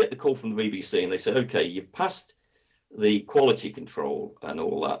go back. I get the call from the BBC and they said, OK, you've passed the quality control and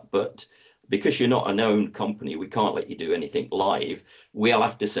all that, but because you're not a known company, we can't let you do anything live. We'll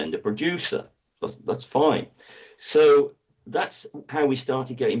have to send a producer. That's fine. So that's how we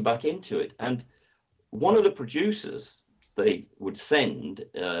started getting back into it. And one of the producers they would send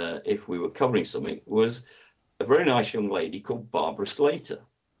if we were covering something was a very nice young lady called Barbara Slater.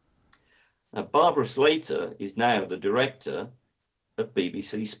 Now, Barbara Slater is now the director of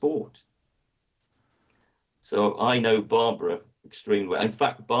BBC Sport. So I know Barbara extremely well. In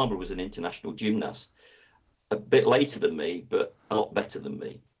fact, Barbara was an international gymnast, a bit later than me, but a lot better than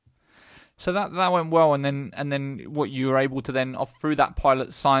me. So that went well, and then what, you were able to then through that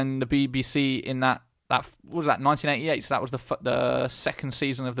pilot sign the BBC in that what was that 1988? So that was the second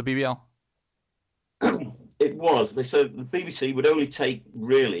season of the BBL. It was. They said the BBC would only take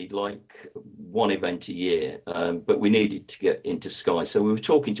really like one event a year, but we needed to get into Sky. So we were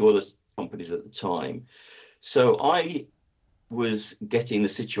talking to other companies at the time. So I was getting the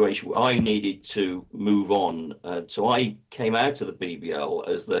situation where I needed to move on. So I came out of the BBL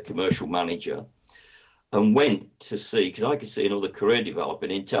as the commercial manager and went to see, because I could see another career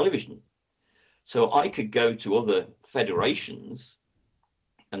developing in television. So I could go to other federations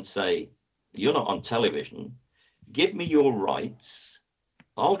and say, you're not on television, give me your rights,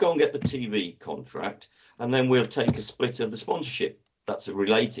 I'll go and get the TV contract, and then we'll take a split of the sponsorship. That's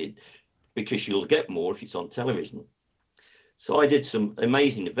related, because you'll get more if it's on television. So I did some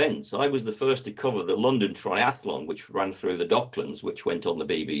amazing events. I was the first to cover the London Triathlon, which ran through the Docklands, which went on the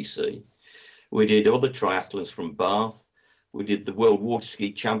BBC. We did other triathlons from Bath. We did the World Water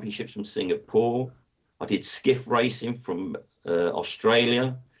Ski Championships from Singapore. I did skiff racing from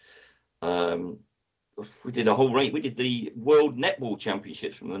Australia. We did a whole range. We did the World Netball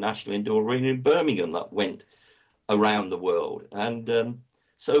Championships from the National Indoor Arena in Birmingham that went around the world. And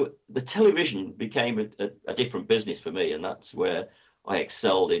so the television became a different business for me, and that's where I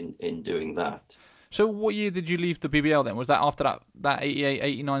excelled in doing that. So what year did you leave the BBL then? Was that after that 88,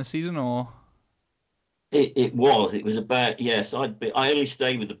 89 season, or? It was about, yes. I only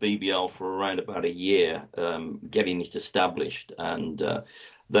stayed with the BBL for around about a year, getting it established, and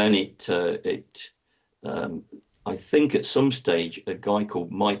then I think at some stage a guy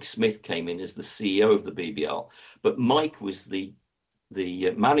called Mike Smith came in as the CEO of the BBL, but Mike was the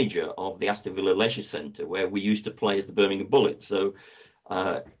manager of the Aston Villa Leisure Centre, where we used to play as the Birmingham Bullets. So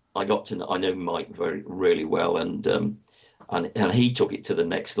I know Mike really well, and he took it to the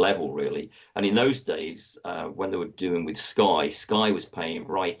next level, really. And in those days, when they were doing with Sky was paying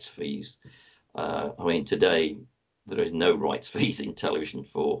rights fees. I mean, today there is no rights fees in television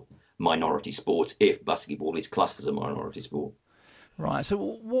for minority sports if basketball is classed as a minority sport. Right. So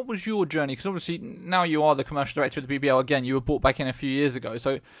what was your journey? Because obviously now you are the commercial director of the BBL again. You were brought back in a few years ago.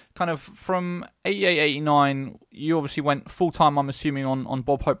 So kind of from 88, 89, you obviously went full-time, I'm assuming, on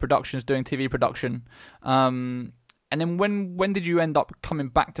Bob Hope Productions, doing TV production. And then when did you end up coming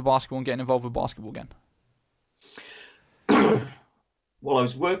back to basketball and getting involved with basketball again? Well, I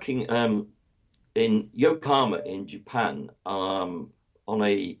was working in Yokohama in Japan on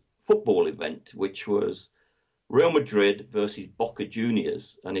a football event, which was Real Madrid versus Boca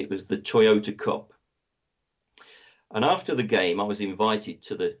Juniors, and it was the Toyota Cup. And after the game, I was invited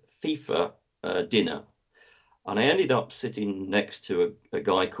to the FIFA dinner, And I ended up sitting next to a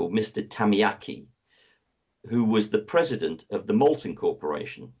guy called Mr. Tamiaki, who was the president of the Molten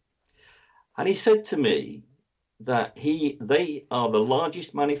Corporation. And he said to me that they are the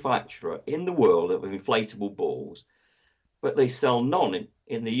largest manufacturer in the world of inflatable balls, but they sell none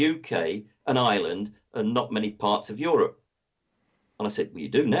in the UK and Ireland and not many parts of Europe. And I said, well, you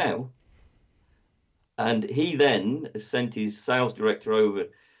do now. And he then sent his sales director over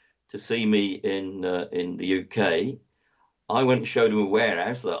to see me in the UK. I went and showed him a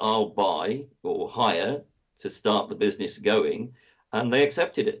warehouse that I'll buy or hire to start the business going, and they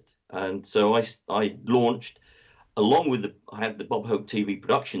accepted it. And so I launched, along with I had the Bob Hope TV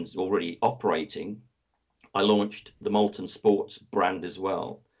Productions already operating. I launched the Molten Sports brand as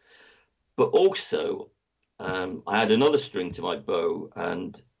well. But also, I had another string to my bow,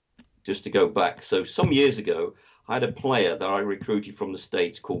 and just to go back, so some years ago, I had a player that I recruited from the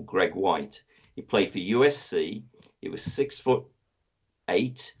States called Greg White. He played for USC. He was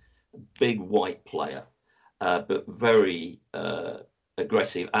 6'8", big white player, but very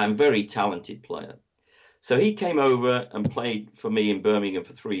aggressive and very talented player. So he came over and played for me in Birmingham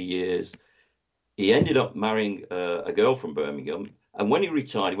for 3 years. He ended up marrying a girl from Birmingham. And when he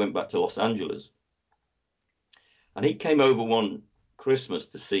retired, he went back to Los Angeles. And he came over one Christmas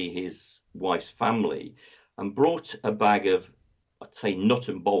to see his wife's family and brought a bag of, I'd say, nut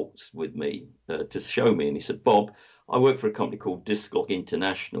and bolts with me to show me. And he said, Bob, I work for a company called Disclock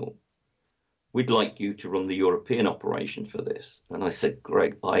International. We'd like you to run the European operation for this. And I said,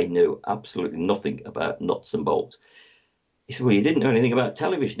 Greg, I knew absolutely nothing about nuts and bolts. He said, well, you didn't know anything about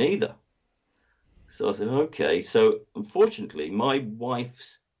television either. So I said, okay. So unfortunately, my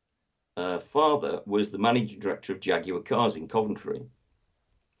wife's father was the managing director of Jaguar Cars in Coventry.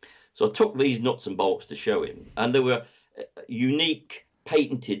 So I took these nuts and bolts to show him, and they were a unique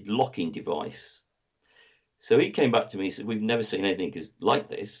patented locking device. So he came back to me and said, we've never seen anything like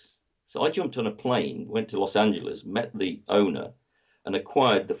this. So I jumped on a plane, went to Los Angeles, met the owner, and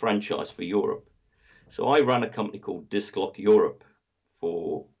acquired the franchise for Europe. So I ran a company called Disclock Europe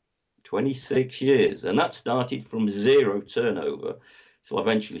for 26 years, and that started from zero turnover. So I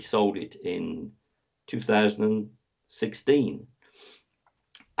eventually sold it in 2016.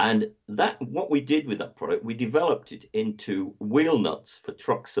 And what we did with that product, we developed it into wheel nuts for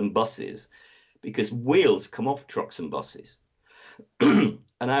trucks and buses, because wheels come off trucks and buses. And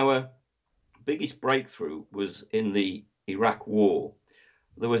our biggest breakthrough was in the Iraq War.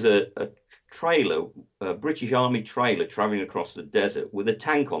 There was a trailer, a British Army trailer traveling across the desert with a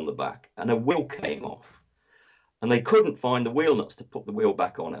tank on the back, and a wheel came off. And they couldn't find the wheel nuts to put the wheel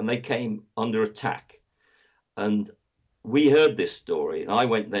back on, and they came under attack. And we heard this story, and I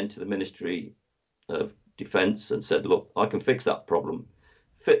went then to the Ministry of Defence and said, look, I can fix that problem.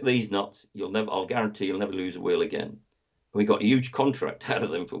 Fit these nuts, I'll guarantee you'll never lose a wheel again. And we got a huge contract out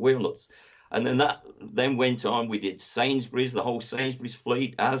of them for wheel nuts. And then that went on. We did Sainsbury's, the whole Sainsbury's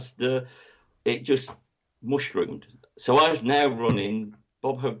fleet, it just mushroomed. So I was now running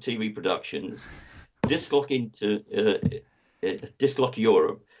Bob Hope TV Productions, Disclock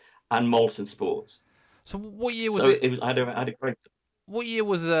Europe, and Molten Sports. So what year was it? I had a great. What year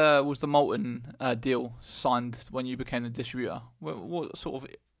was the Molten deal signed when you became the distributor? What sort of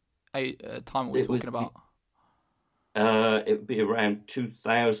time are we talking about? It would be around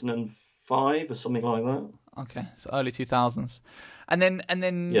 2005 or something like that. Okay, so early 2000s, and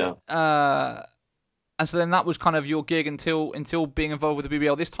then yeah. And so then that was kind of your gig until being involved with the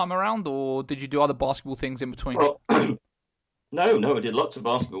BBL this time around, or did you do other basketball things in between? Well, no, I did lots of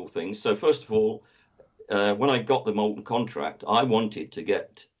basketball things. So first of all, when I got the Molten contract, I wanted to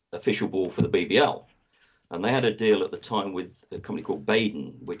get official ball for the BBL. And they had a deal at the time with a company called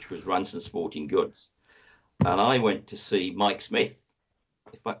Baden, which was Ranson Sporting Goods. And I went to see Mike Smith.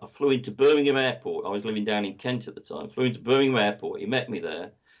 In fact, I flew into Birmingham Airport. I was living down in Kent at the time. Flew into Birmingham Airport. He met me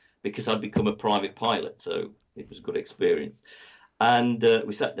there because I'd become a private pilot. So it was a good experience. And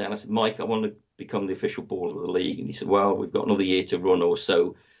we sat down. I said, Mike, I want to become the official ball of the league. And he said, well, we've got another year to run or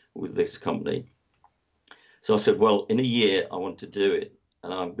so with this company. So I said, well, in a year, I want to do it.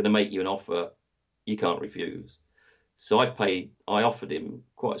 And I'm going to make you an offer you can't refuse. So I offered him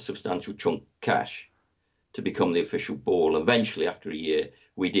quite a substantial chunk of cash to become the official ball. Eventually, after a year,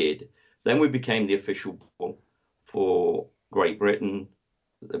 we did. Then we became the official ball for Great Britain,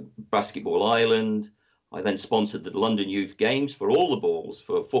 the Basketball Ireland. I then sponsored the London Youth Games for all the balls,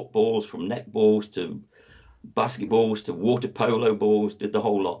 for footballs, from netballs to basketballs to water polo balls, did the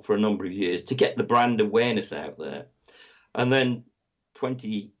whole lot for a number of years to get the brand awareness out there. And then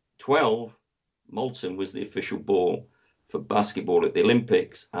 2012, Molten was the official ball for basketball at the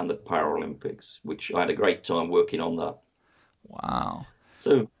Olympics and the Paralympics, which I had a great time working on that. Wow.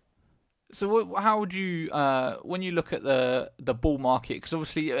 So how would you, when you look at the ball market, because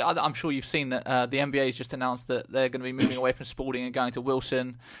obviously I'm sure you've seen that the NBA has just announced that they're going to be moving away from Spalding and going to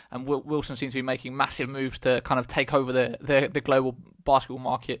Wilson, and Wilson seems to be making massive moves to kind of take over the global basketball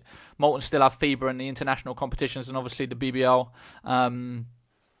market. Molten still have FIBA and the international competitions, and obviously the BBL.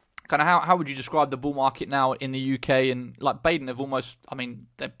 Kind of how would you describe the ball market now in the UK? And like Baden have almost, I mean,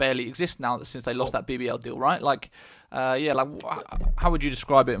 they barely exist now since they lost that BBL deal, right? Like, how would you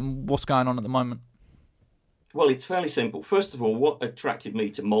describe it and what's going on at the moment? Well, it's fairly simple. First of all, what attracted me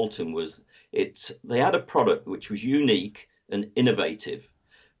to Molten was they had a product which was unique and innovative.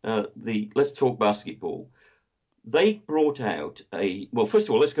 Let's talk basketball. They brought out first of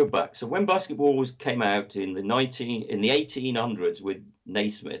all, let's go back. So when basketball came out in the 1800s with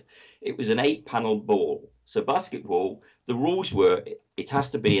Naismith, it was an 8-panel ball. So basketball, the rules were it has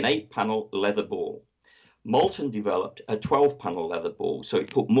to be an 8-panel leather ball. Molten developed a 12-panel leather ball, so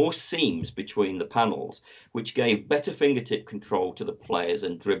it put more seams between the panels, which gave better fingertip control to the players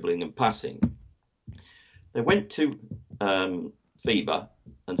and dribbling and passing. They went to FIBA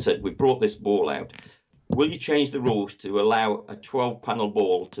and said, we brought this ball out. Will you change the rules to allow a 12-panel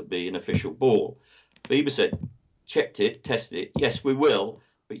ball to be an official ball? FIBA said, checked it, tested it. Yes, we will,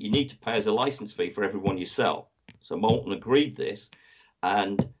 but you need to pay us a license fee for every one you sell. So Molten agreed this,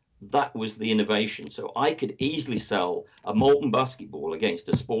 and that was the innovation. So I could easily sell a Molten basketball against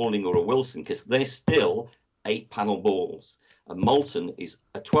a Spalding or a Wilson because they're still 8-panel balls. A Molten is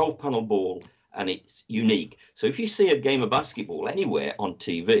a 12-panel ball, and it's unique. So if you see a game of basketball anywhere on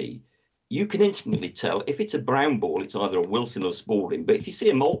TV, you can instantly tell if it's a brown ball, it's either a Wilson or Spalding. But if you see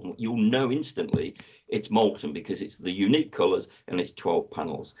a Molten, you'll know instantly it's Molten because it's the unique colours and it's 12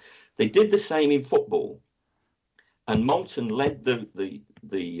 panels. They did the same in football, and Molten led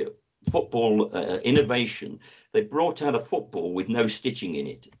the football innovation. They brought out a football with no stitching in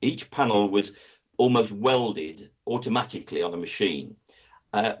it. Each panel was almost welded automatically on a machine,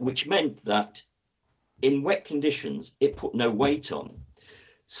 which meant that in wet conditions, it put no weight on.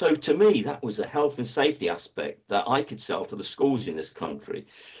 So to me, that was a health and safety aspect that I could sell to the schools in this country.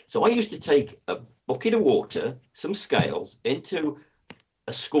 So I used to take a bucket of water, some scales, into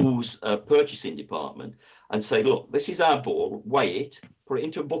a school's purchasing department and say, look, this is our ball, weigh it, put it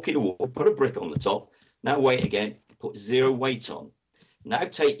into a bucket of water, put a brick on the top, now weigh it again, put 0 weight on. Now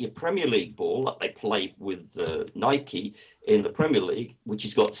take your Premier League ball that they play with Nike in the Premier League, which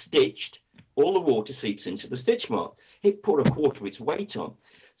has got stitched, all the water seeps into the stitch mark. It put a quarter of its weight on.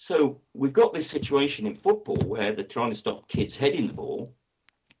 So we've got this situation in football where they're trying to stop kids heading the ball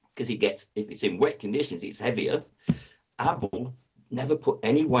because if it's in wet conditions, it's heavier. Our ball never put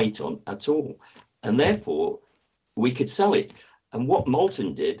any weight on at all. And therefore, we could sell it. And what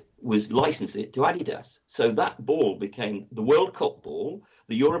Molten did was license it to Adidas. So that ball became the World Cup ball,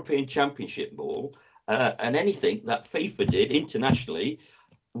 the European Championship ball, and anything that FIFA did internationally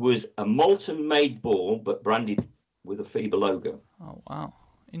was a Molten-made ball, but branded with a FIBA logo. Oh, wow.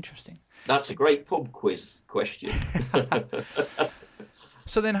 Interesting. That's a great pub quiz question.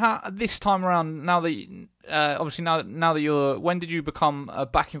 So then, how this time around? Now that obviously now that you're, when did you become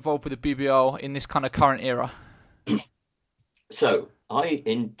back involved with the BBL in this kind of current era? So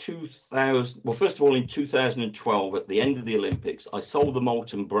in 2000, well, first of all, in 2012, at the end of the Olympics, I sold the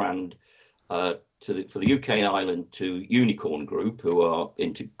Molten brand for the UK and Ireland to Unicorn Group, who are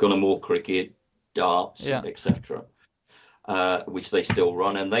into Gunnermore cricket, darts, etc. Which they still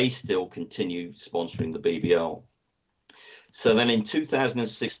run, and they still continue sponsoring the BBL. So then in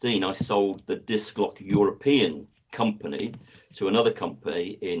 2016, I sold the Disc Lock European company to another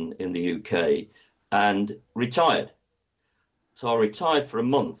company in the UK and retired. So I retired for a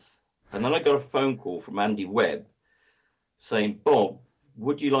month, and then I got a phone call from Andy Webb saying, Bob,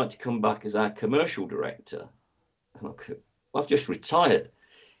 would you like to come back as our commercial director? And I go, well, I've just retired.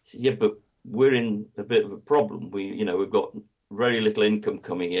 He said, yeah, but we're in a bit of a problem. We've got very little income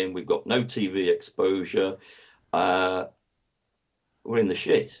coming in. We've got no TV exposure. We're in the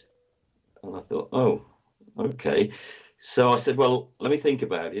shit. And I thought, oh, okay. So I said, well, let me think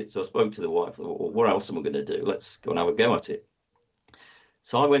about it. So I spoke to the wife. I thought, well, what else am I going to do? Let's go and have a go at it.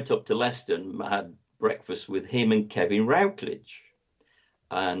 So I went up to Leicester and had breakfast with him and Kevin Routledge.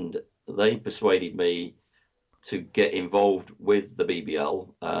 And they persuaded me to get involved with the BBL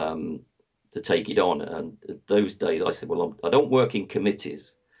to take it on. And those days I said, well, I don't work in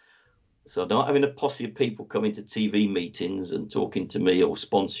committees. So I'm not having a posse of people coming to TV meetings and talking to me or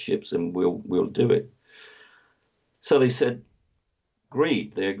sponsorships, and we'll do it. So they said,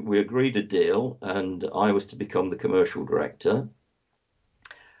 agreed. We agreed a deal, and I was to become the commercial director.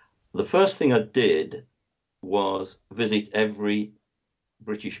 The first thing I did was visit every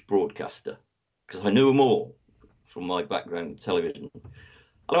British broadcaster, because I knew them all from my background in television. And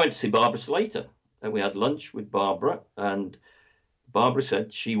I went to see Barbara Slater, and we had lunch with Barbara, and Barbara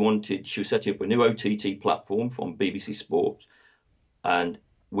said she was setting up a new OTT platform from BBC Sports, and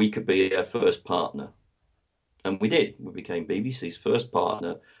we could be her first partner. And we did. We became BBC's first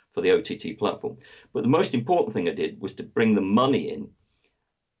partner for the OTT platform. But the most important thing I did was to bring the money in,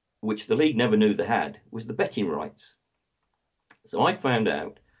 which the league never knew they had, was the betting rights. So I found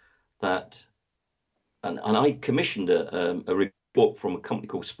out that, and I commissioned a report from a company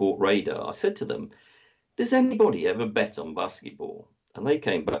called Sport Radar. I said to them, does anybody ever bet on basketball? And they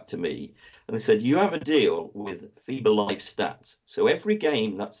came back to me and they said, you have a deal with FIBA Live Stats. So every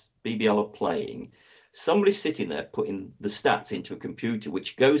game that's BBL are playing, somebody's sitting there putting the stats into a computer,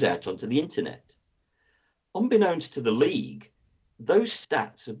 which goes out onto the internet. Unbeknownst to the league, those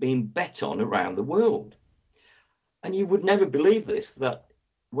stats are being bet on around the world. And you would never believe this, that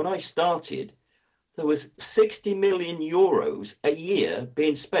when I started, there was 60 million euros a year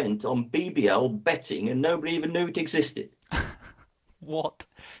being spent on BBL betting, and nobody even knew it existed. What?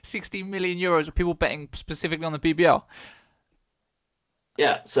 60 million euros of people betting specifically on the BBL?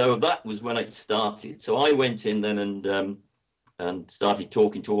 Yeah, so that was when it started. So I went in then and started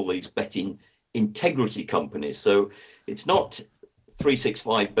talking to all these betting integrity companies. So it's not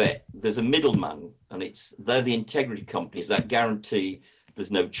 365Bet. There's a middleman, and they're the integrity companies that guarantee there's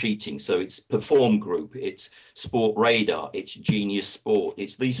no cheating. So it's Perform Group, it's Sport Radar, it's Genius Sport,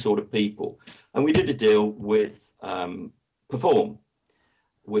 it's these sort of people. And we did a deal with Perform,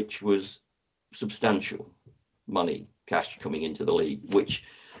 which was substantial money, cash coming into the league, which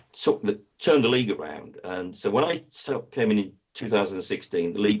turned the league around. And so when I came in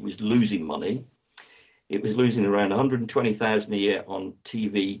 2016, the league was losing money. It was losing around 120,000 a year on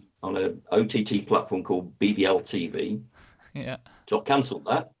TV, on an OTT platform called BBL TV. Yeah. So I cancelled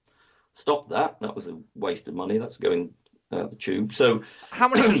that, stopped that. That was a waste of money. That's going out the tube. So how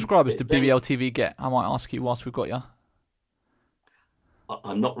many subscribers did BBL TV get? I might ask you whilst we've got you.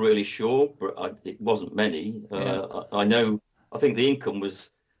 I'm not really sure, but it wasn't many. Yeah. I think the income was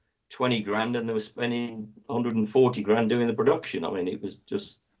 20 grand and they were spending 140 grand doing the production. I mean, it was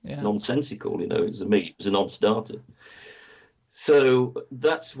just nonsensical, It was a non-starter. So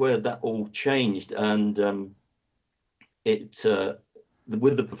that's where that all changed. And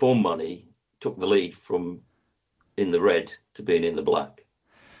with the Perform money, took the lead from in the red to being in the black.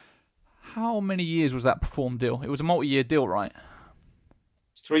 How many years was that Perform deal? It was a multi-year deal, right?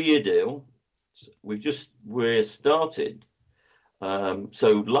 3-year deal. We're started.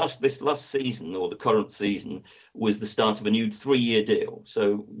 So this last season, or the current season, was the start of a new 3-year deal.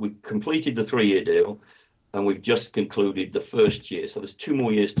 So we completed the 3-year deal, and we've just concluded the first year. So there's 2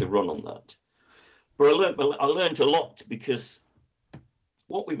 more years to run on that. But I learned a lot, because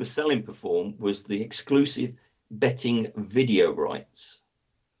what we were selling Perform was the exclusive betting video rights.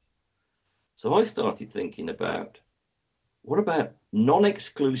 So I started thinking about, what about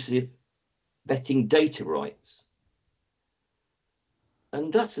non-exclusive betting data rights?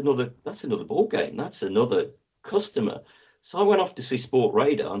 And that's another ball game. That's another customer. So I went off to see Sport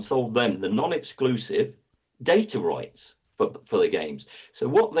Radar and sold them the non-exclusive data rights for the games. So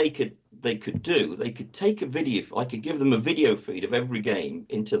what they could do, they could take a video. I could give them a video feed of every game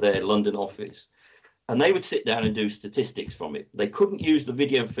into their London office, and they would sit down and do statistics from it. They couldn't use the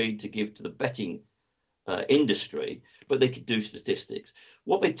video feed to give to the betting industry, but they could do statistics.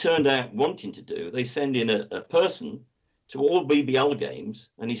 What they turned out wanting to do, they send in a person to all BBL games,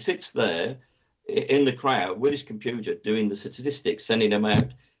 and he sits there in the crowd with his computer doing the statistics, sending them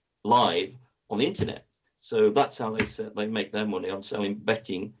out live on the internet. So that's how they make their money, on selling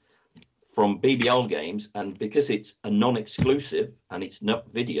betting from BBL games. And because it's a non-exclusive and it's not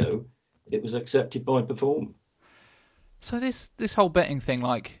video, it was accepted by Perform. So this whole betting thing,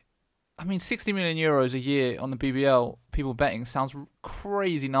 60 million euros a year on the BBL, people betting, sounds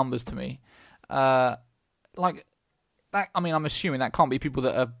crazy numbers to me. That, I'm assuming that can't be people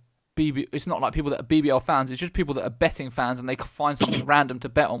that are it's not like people that are BBL fans. It's just people that are betting fans, and they find something random to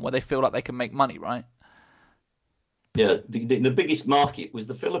bet on where they feel like they can make money, right? Yeah, the biggest market was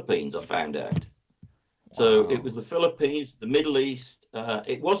the Philippines, I found out. So it was the Philippines, the Middle East.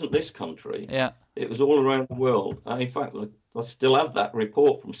 It wasn't this country. Yeah. It was all around the world. In fact, I still have that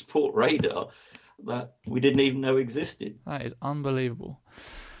report from Sport Radar that we didn't even know existed. That is unbelievable.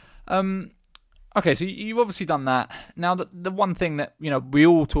 Okay, so you've obviously done that. Now, the one thing that we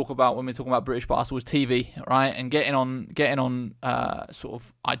all talk about when we're talking about British basketball is TV, right? And getting on sort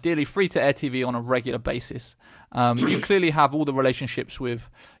of ideally free to air TV on a regular basis. You clearly have all the relationships with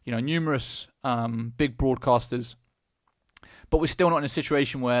numerous big broadcasters, but we're still not in a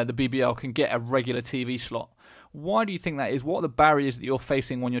situation where the BBL can get a regular TV slot. Why do you think that is? What are the barriers that you're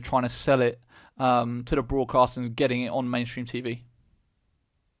facing when you're trying to sell it to the broadcast and getting it on mainstream TV?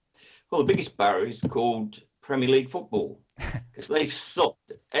 Well, the biggest barrier is called Premier League football, because they've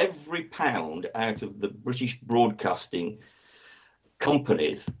sucked every pound out of the British broadcasting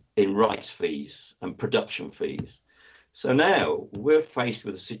companies in rights fees and production fees. So now we're faced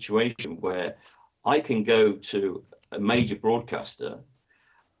with a situation where I can go to a major broadcaster,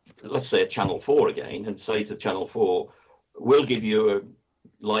 let's say a Channel 4 again, and say to Channel 4, we'll give you a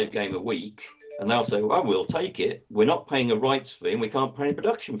live game a week. And they'll say, well, we'll take it. We're not paying a rights fee and we can't pay a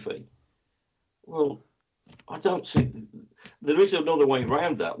production fee. Well, I don't see. There is another way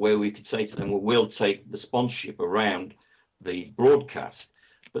around that, where we could say to them, well, we'll take the sponsorship around the broadcast,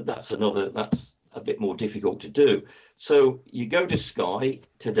 but that's a bit more difficult to do. So you go to Sky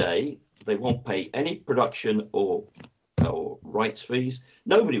today, they won't pay any production or rights fees.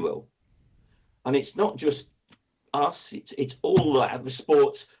 Nobody will. And it's not just us, it's all the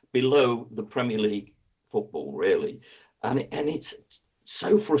sports below the Premier League football, really. And it's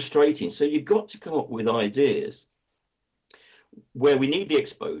so frustrating. So you've got to come up with ideas where we need the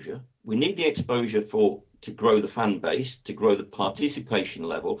exposure. We need the exposure to grow the fan base, to grow the participation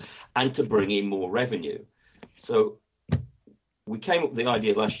level, and to bring in more revenue. So we came up with the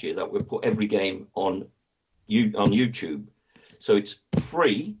idea last year that we'll put every game on YouTube. So it's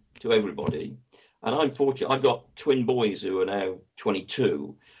free to everybody. And I'm fortunate. I've got twin boys who are now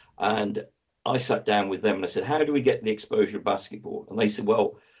 22, and I sat down with them and I said, how do we get the exposure of basketball? And they said,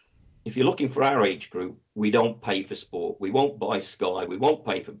 well, if you're looking for our age group, we don't pay for sport. We won't buy Sky. We won't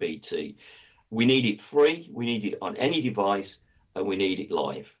pay for BT. We need it free. We need it on any device, and we need it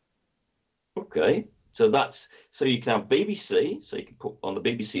live. Okay. So you can have BBC, so you can put on the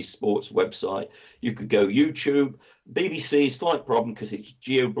BBC Sports website. You could go YouTube. BBC is a slight problem because it's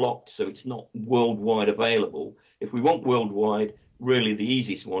geo-blocked, so it's not worldwide available. If we want worldwide, really the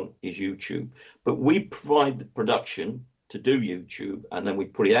easiest one is YouTube. But we provide the production to do YouTube, and then we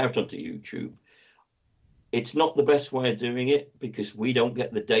put it out onto YouTube. It's not the best way of doing it because we don't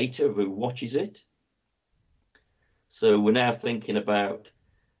get the data of who watches it. So we're now thinking about,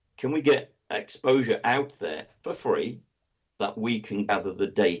 can we get exposure out there for free that we can gather the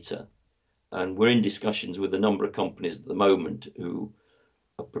data? And we're in discussions with a number of companies at the moment who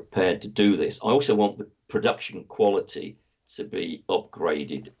are prepared to do this. I also want the production quality to be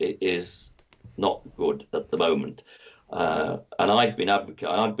upgraded. It is not good at the moment. And I've been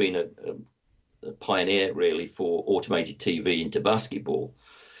a pioneer really for automated TV into basketball.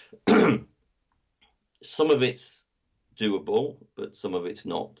 Some of it's doable, but some of it's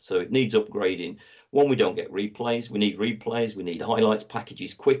not. So it needs upgrading. One, we don't get replays. We need replays. We need highlights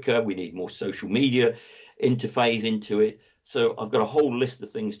packages quicker. We need more social media interface into it. So I've got a whole list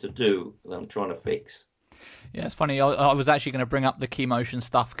of things to do that I'm trying to fix. Yeah, it's funny. I was actually going to bring up the key motion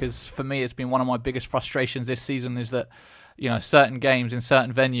stuff because for me, it's been one of my biggest frustrations this season is that, certain games in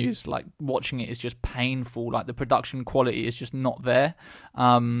certain venues, like watching it is just painful. Like the production quality is just not there.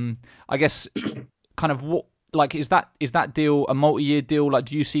 I guess kind of what, like, is that deal a multi-year deal? Like,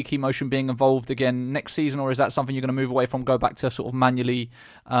 do you see key motion being involved again next season, or is that something you're going to move away from, go back to sort of manually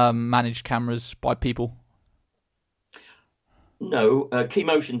managed cameras by people? No, key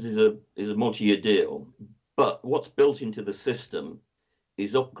motions is a multi-year deal, but what's built into the system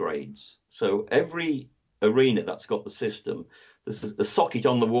is upgrades. So every arena that's got the system, there's a socket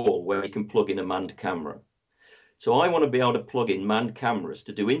on the wall where you can plug in a manned camera. So I want to be able to plug in manned cameras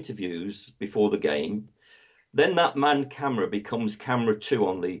to do interviews before the game. Then that manned camera becomes camera 2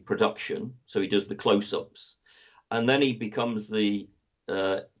 on the production, so he does the close-ups, and then he becomes do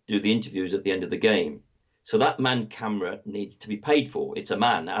the interviews at the end of the game. So that manned camera needs to be paid for. It's a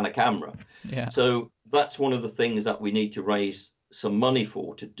man and a camera. Yeah. So that's one of the things that we need to raise some money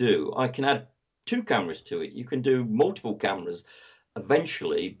for to do. I can add 2 cameras to it. You can do multiple cameras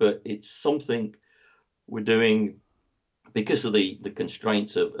eventually, but it's something we're doing because of the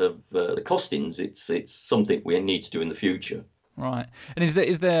constraints of the costings. It's something we need to do in the future. Right. And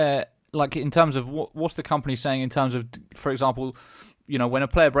is there like, in terms of what's the company saying in terms of, for example, when a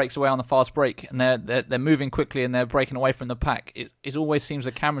player breaks away on the fast break and they're moving quickly and they're breaking away from the pack, it always seems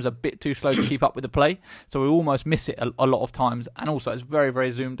the camera's a bit too slow to keep up with the play, so we almost miss it a lot of times, and also it's very,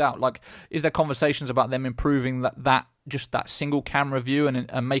 very zoomed out. Like, is there conversations about them improving that just that single camera view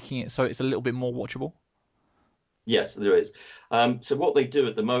and making it so it's a little bit more watchable? Yes, there is. So what they do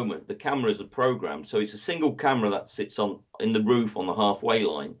at the moment, the cameras are programmed. So it's a single camera that sits in the roof on the halfway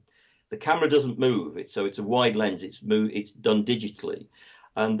line. The camera doesn't move. So it's a wide lens. It's done digitally,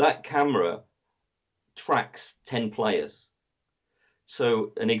 and that camera tracks 10 players.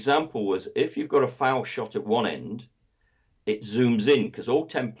 So an example was, if you've got a foul shot at one end, it zooms in because all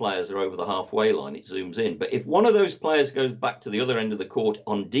 10 players are over the halfway line. It zooms in. But if one of those players goes back to the other end of the court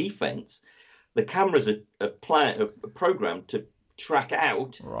on defense, the cameras are programmed to track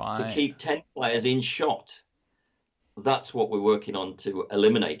out to keep 10 players in shot. That's what we're working on to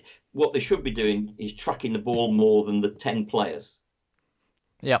eliminate. What they should be doing is tracking the ball more than the 10 players.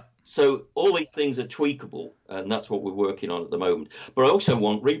 Yeah. So all these things are tweakable, and that's what we're working on at the moment. But I also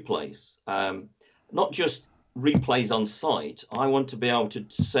want replays, not just replays on site. I want to be able to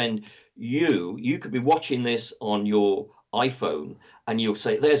send you could be watching this on your iPhone and you'll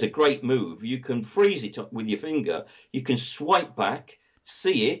say, there's a great move. You can freeze it up with your finger. You can swipe back,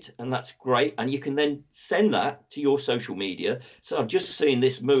 see it, and that's great. And you can then send that to your social media. So I've just seen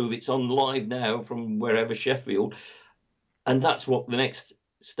this move. It's on live now from wherever, Sheffield. And that's what the next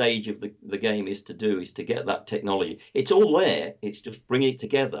stage of the game is to do, is to get that technology. It's all there. It's just bringing it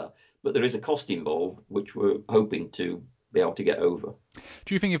together. But there is a cost involved, which we're hoping to be able to get over.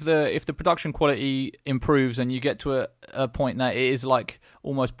 Do you think if the production quality improves and you get to a point that it is like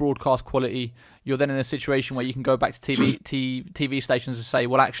almost broadcast quality, you're then in a situation where you can go back to TV stations and say,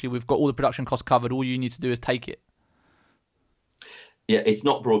 well, actually, we've got all the production costs covered. All you need to do is take it. Yeah, it's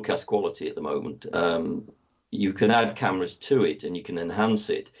not broadcast quality at the moment. You can add cameras to it and you can enhance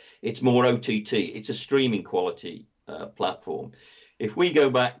it. It's more OTT. It's a streaming quality platform. If we go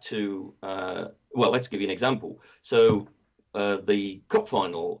back to, let's give you an example. So the cup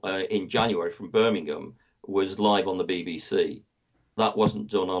final in January from Birmingham was live on the BBC. That wasn't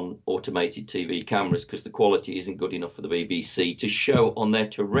done on automated TV cameras because the quality isn't good enough for the BBC to show on their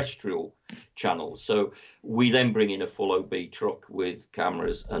terrestrial channels. So we then bring in a full OB truck with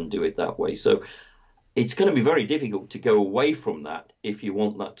cameras and do it that way. So it's going to be very difficult to go away from that if you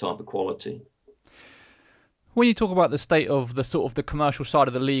want that type of quality. When you talk about the state of the sort of the commercial side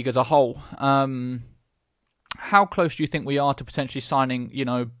of the league as a whole, how close do you think we are to potentially signing,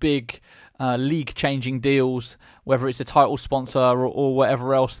 big league-changing deals, whether it's a title sponsor or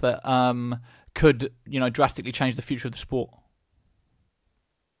whatever else that could, drastically change the future of the sport?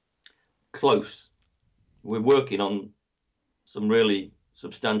 Close. We're working on some really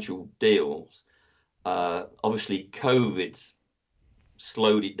substantial deals. Obviously, COVID's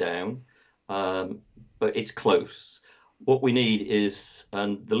slowed it down, but it's close. What we need is,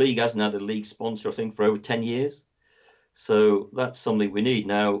 and the league hasn't had a league sponsor, I think, for over 10 years. So that's something we need.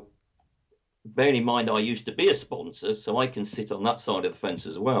 Now, bearing in mind, I used to be a sponsor, so I can sit on that side of the fence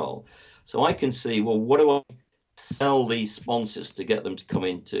as well. So I can see, well, what do I sell these sponsors to get them to come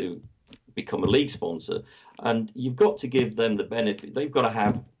in to become a league sponsor? And you've got to give them the benefit. They've got to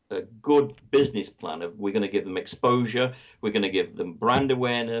have a good business plan of, we're going to give them exposure, we're going to give them brand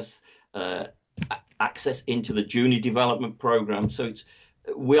awareness, access into the junior development program. So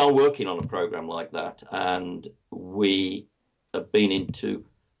we are working on a program like that, and we have been into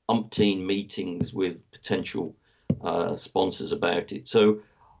umpteen meetings with potential sponsors about it. So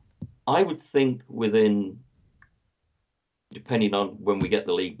I would think within, depending on when we get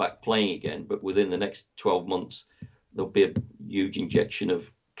the league back playing again, but within the next 12 months, there'll be a huge injection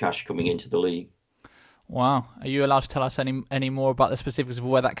of cash coming into the league. Wow. Are you allowed to tell us any more about the specifics of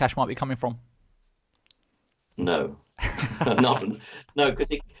where that cash might be coming from? No, no,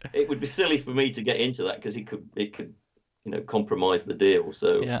 because it would be silly for me to get into that, because it could compromise the deal.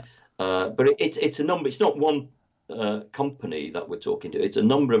 So, yeah. But it's a number. It's not one company that we're talking to. It's a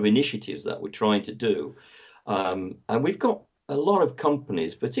number of initiatives that we're trying to do, and we've got a lot of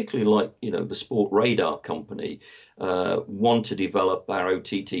companies, particularly like the Sport Radar company, want to develop our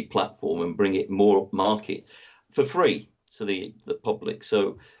OTT platform and bring it more market for free to the public.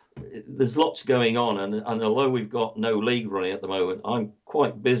 So there's lots going on, and although we've got no league running at the moment, I'm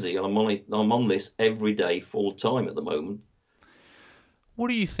quite busy, and I'm on this every day full time at the moment. What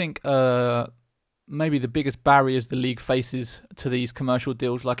do you think maybe the biggest barriers the league faces to these commercial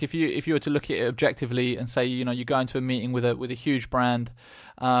deals? Like if you were to look at it objectively and say, you go into a meeting with a huge brand,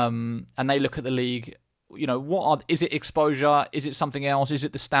 and they look at the league, is it exposure? Is it something else? Is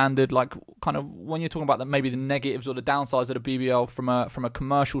it the standard? Like, kind of, when you're talking about maybe the negatives or the downsides of the BBL from a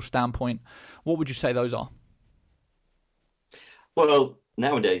commercial standpoint, what would you say those are? Well,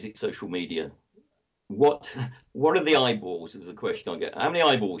 nowadays it's social media. What are the eyeballs is the question I get. How many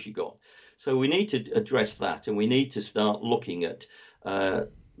eyeballs you got? So we need to address that, and we need to start looking at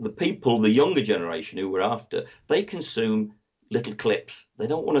the people, the younger generation who we're after. They consume little clips. They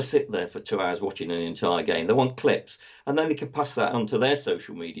don't want to sit there for 2 hours watching an entire game. They want clips, and then they can pass that on to their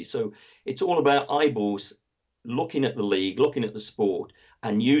social media. So it's all about eyeballs looking at the league, looking at the sport,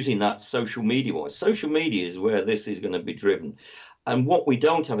 and using that social media wise. Social media is where this is going to be driven. And what we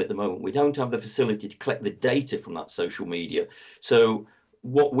don't have at the moment, we don't have the facility to collect the data from that social media. So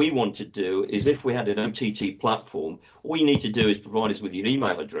what we want to do is, if we had an OTT platform, all you need to do is provide us with your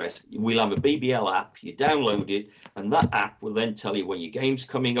email address. We'll have a BBL app, you download it, and that app will then tell you when your game's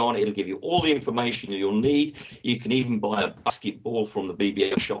coming on. It'll give you all the information you'll need. You can even buy a basketball from the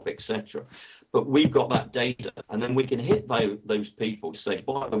BBL shop, etc. But we've got that data, and then we can hit those people to say,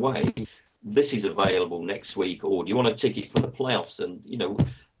 by the way, this is available next week, or do you want a ticket for the playoffs? And,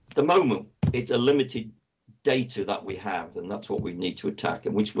 at the moment, it's a limited data that we have, and that's what we need to attack,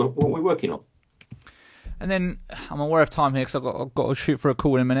 and which what we're working on. And then I'm aware of time here because I've got to shoot for a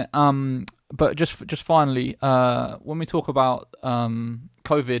call in a minute. But just finally, when we talk about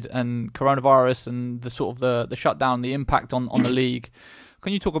COVID and coronavirus and the sort of the shutdown, the impact on the league,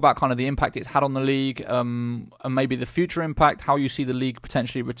 can you talk about kind of the impact it's had on the league, and maybe the future impact, how you see the league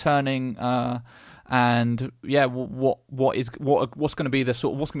potentially returning, and yeah, what's going to be the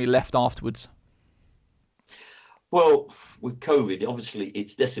sort of what's going to be left afterwards? Well, with COVID, obviously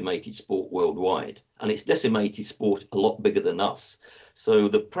it's decimated sport worldwide, and it's decimated sport a lot bigger than us. So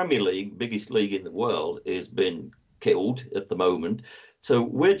the Premier League, biggest league in the world, has been killed at the moment. So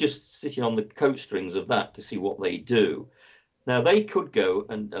we're just sitting on the coat strings of that to see what they do. Now, they could go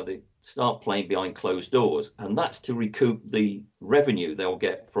and they start playing behind closed doors, and that's to recoup the revenue they'll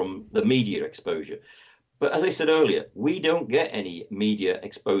get from the media exposure. But as I said earlier, we don't get any media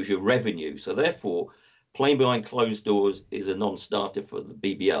exposure revenue. So therefore, playing behind closed doors is a non-starter for the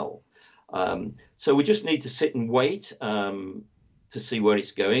BBL. So we just need to sit and wait to see where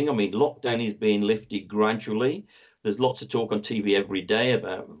it's going. I mean, lockdown is being lifted gradually. There's lots of talk on TV every day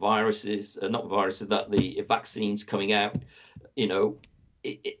about viruses, that the vaccines coming out.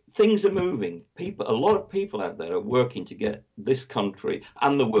 Things are moving. A lot of people out there are working to get this country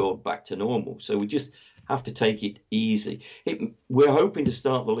and the world back to normal. So we just have to take it easy. We're hoping to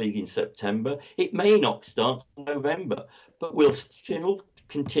start the league in September. It may not start in November, but we'll still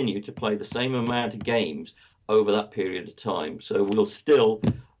continue to play the same amount of games over that period of time. So we'll still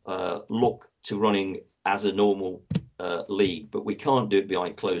look to running as a normal league, but we can't do it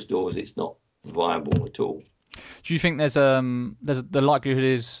behind closed doors. It's not viable at all. Do you think there's the likelihood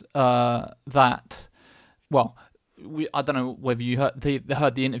is that, well, I don't know whether you heard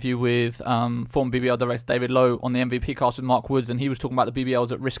the interview with former BBL director David Lowe on the MVP cast with Mark Woods, and he was talking about the BBL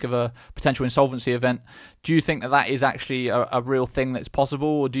as at risk of a potential insolvency event. Do you think that is actually a real thing that's possible,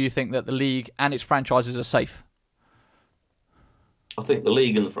 or do you think that the league and its franchises are safe? I think the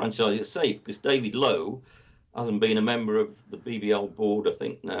league and the franchise are safe because David Lowe hasn't been a member of the BBL board, I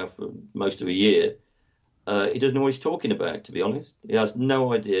think, now for most of a year. He doesn't know what he's talking about, to be honest. He has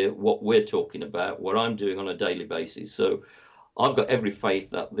no idea what we're talking about, what I'm doing on a daily basis. So I've got every faith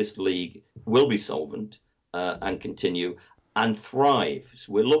that this league will be solvent and continue and thrive.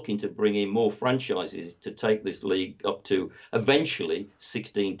 So we're looking to bring in more franchises to take this league up to eventually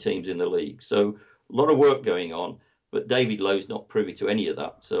 16 teams in the league. So a lot of work going on, but David Lowe's not privy to any of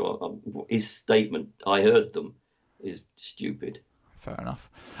that. So his statement, I heard them, is stupid. Fair enough.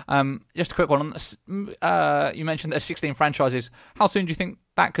 Just a quick one. You mentioned there's 16 franchises. How soon do you think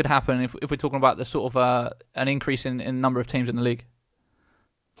that could happen if we're talking about the sort of an increase in number of teams in the league?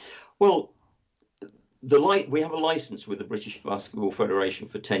 Well, we have a license with the British Basketball Federation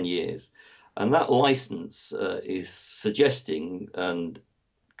for 10 years, and that license is suggesting and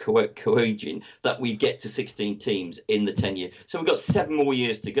coaging that we get to 16 teams in the 10 years. So we've got 7 more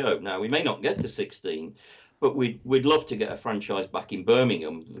years to go. Now, we may not get to 16, but we'd love to get a franchise back in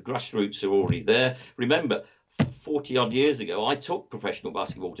Birmingham. The grassroots are already there. Remember, 40 odd years ago, I took professional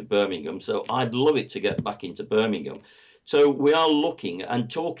basketball to Birmingham, so I'd love it to get back into Birmingham. So we are looking and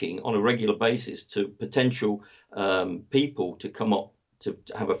talking on a regular basis to potential people to come up to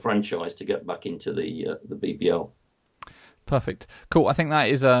have a franchise to get back into the BBL. Perfect. Cool. I think that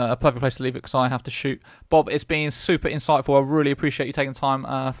is a perfect place to leave it because I have to shoot. Bob, it's been super insightful. I really appreciate you taking the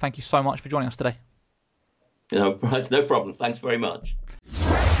time. Thank you so much for joining us today. No, it's no problem. Thanks very much.